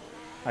Verstappen.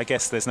 I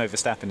guess there's no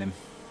Verstappen in him.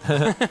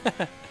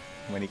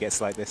 When he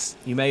gets like this.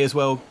 You may as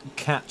well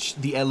catch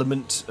the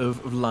element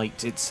of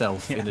light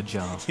itself in a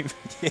jar.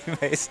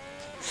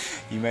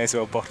 You may as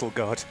well bottle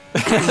God.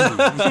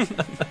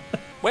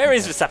 Where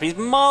is Verstappen? He's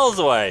miles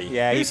away.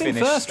 Yeah, he's in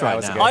finished first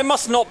right now. I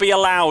must not be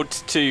allowed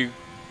to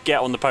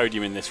get on the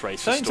podium in this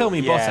race. Don't tell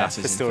me Bottas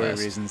is for story in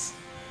first. reasons.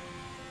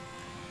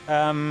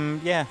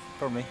 Yeah,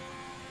 probably.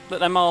 But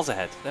they're miles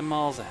ahead. They're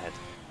miles ahead.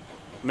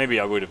 Maybe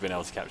I would have been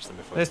able to catch them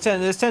before.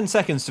 There's 10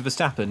 seconds to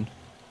Verstappen.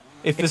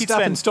 If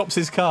Verstappen stops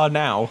his car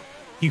now,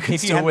 you can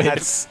still win.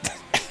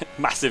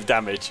 Massive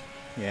damage.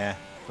 Yeah.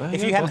 Well,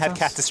 if you hadn't had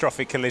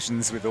catastrophic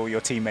collisions with all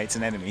your teammates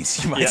and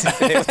enemies, you might have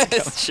been able to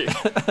That's true.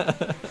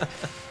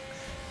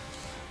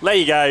 There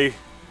you go.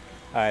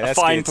 Right, that's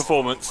a fine good.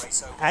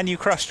 performance. And you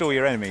crushed all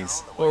your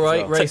enemies. All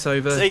right, race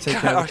over. Take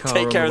care of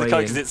the car on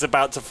because it's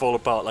about to fall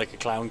apart like a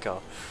clown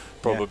car,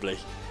 probably. Yeah.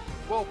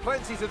 Well,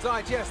 plenty to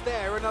digest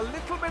there, and a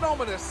little bit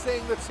ominous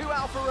seeing the two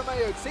Alfa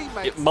Romeo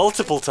teammates.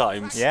 Multiple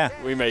times. Yeah.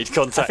 We made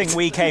contact. I think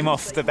we came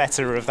off the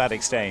better of that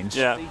exchange.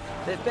 Yeah.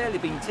 They've barely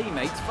been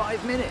teammates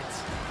 5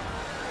 minutes.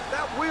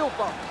 That wheel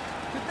bump,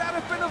 could that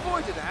have been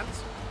avoided, Ant?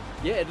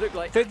 Yeah, it looked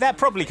like... That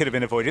probably could have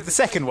been avoided. The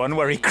second one,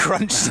 where he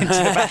crunched into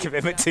the back of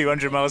him at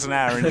 200 miles an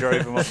hour and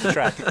drove him off the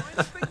track.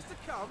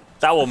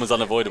 That one was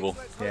unavoidable.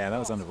 Yeah, that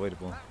was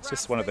unavoidable. It's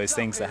just one of those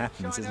things that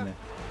happens, isn't it?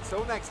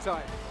 Till next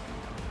time.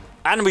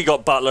 And we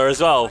got Butler as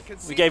well.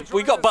 We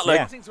got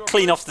Butler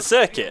clean off the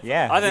circuit.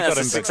 Yeah, I think that's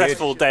a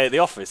successful day at the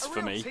office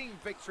for me. Team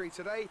victory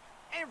today.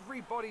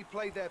 Everybody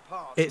played their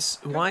part.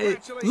 It's why.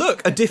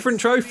 Look, a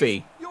different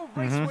trophy.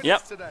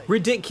 Yep.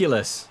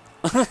 Ridiculous.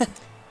 Do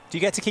you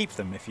get to keep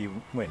them if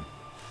you win?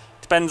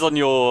 Depends on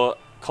your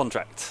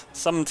contract.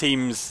 Some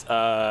teams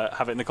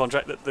have it in the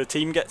contract that the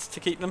team gets to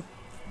keep them.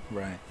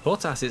 Right.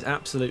 Bottas is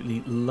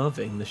absolutely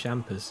loving the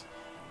champers.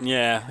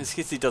 Yeah, it's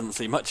because he doesn't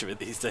see much of it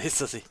these days,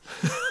 does he?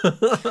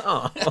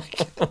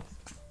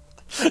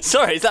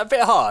 Sorry, is that a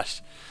bit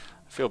harsh?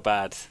 I feel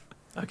bad.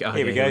 Okay,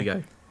 Here we go.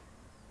 go.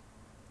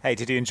 Hey,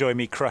 did you enjoy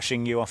me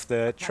crushing you off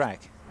the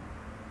track?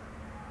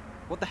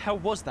 What the hell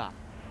was that?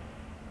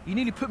 You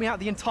nearly put me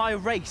out the entire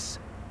race.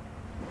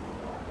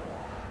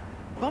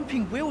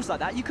 Bumping wheels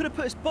like that, you could have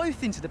put us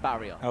both into the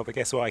barrier. Oh, but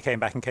guess what? I came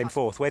back and came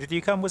fourth. Where did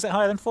you come? Was it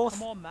higher than fourth?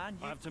 Come on, man.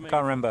 I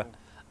can't remember.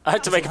 I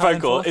had to make a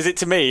phone call. Is it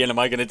to me, and am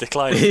I going to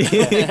decline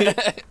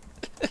it?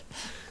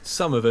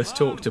 Some of us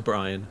talk to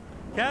Brian.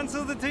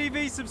 Cancel the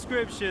TV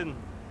subscription.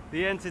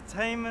 The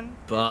entertainment.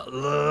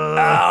 Butler.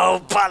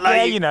 Oh, Butler!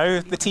 Yeah, you know,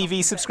 the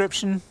TV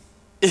subscription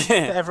that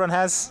everyone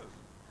has.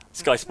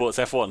 Sky Sports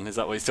F1, is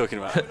that what he's talking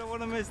about? I don't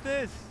want to miss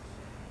this.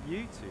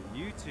 You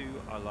two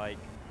are like...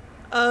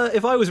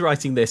 If I was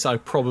writing this, I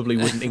probably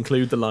wouldn't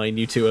include the line,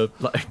 you two are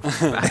like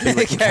badly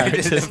written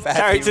characters.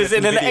 Characters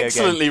in an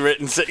excellently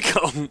written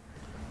sitcom.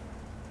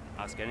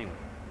 Ask anyone.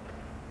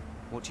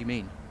 What do you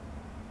mean?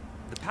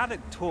 The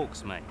paddock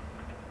talks, mate.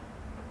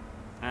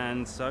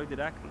 And so did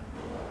Ackman.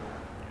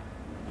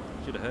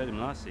 Should have heard him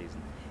last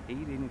season. He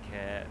didn't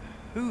care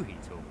who he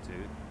talked to,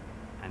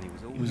 and he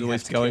was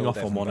always going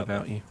off on one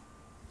about you.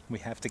 We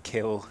have to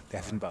kill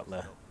Devin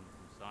Butler.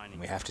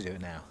 We have to do it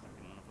now.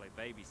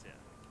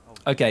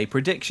 Okay,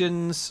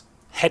 predictions.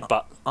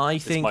 Headbutt. I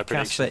think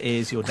Casper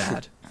is your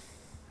dad.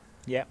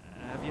 Yep.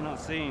 Have you not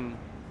seen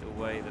the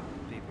way that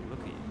people look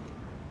at you?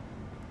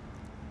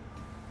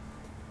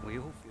 We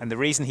all and the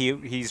reason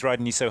he's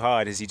riding you so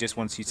hard is he just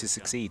wants you to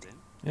succeed.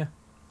 Yeah.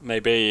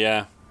 Maybe,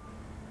 yeah.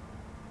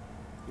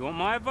 You want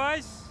my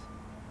advice?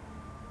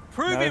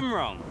 Prove him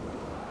wrong.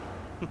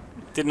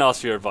 Didn't ask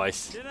for your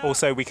advice.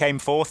 Also, we came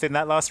fourth in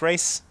that last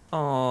race.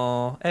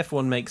 Aww,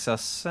 F1 makes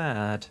us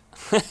sad.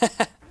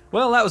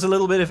 Well, that was a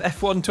little bit of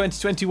F1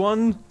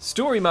 2021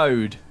 story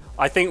mode.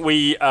 I think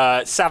we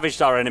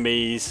savaged our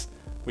enemies,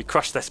 we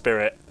crushed their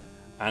spirit,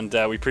 and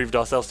we proved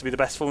ourselves to be the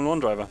best Formula 1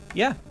 driver.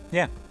 Yeah.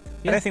 Yeah.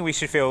 I don't think we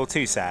should feel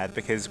too sad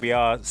because we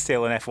are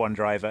still an F1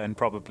 driver and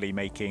probably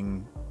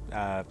making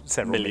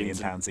several million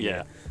pounds a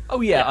year.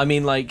 Oh yeah, I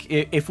mean, like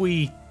if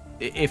we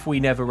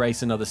never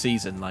race another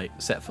season, like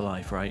set for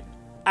life, right?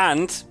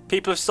 And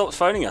people have stopped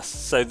phoning us,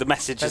 so the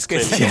message is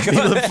clear.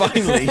 People have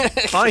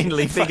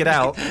finally figured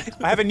out.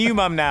 I have a new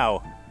mum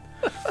now.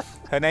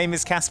 Her name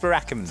is Casper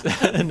Ackerman.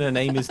 And her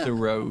name is The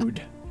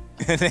Road.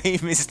 Her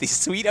name is the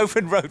Sweet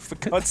Open Road. For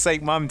God's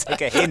sake, Mum,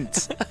 take a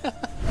hint.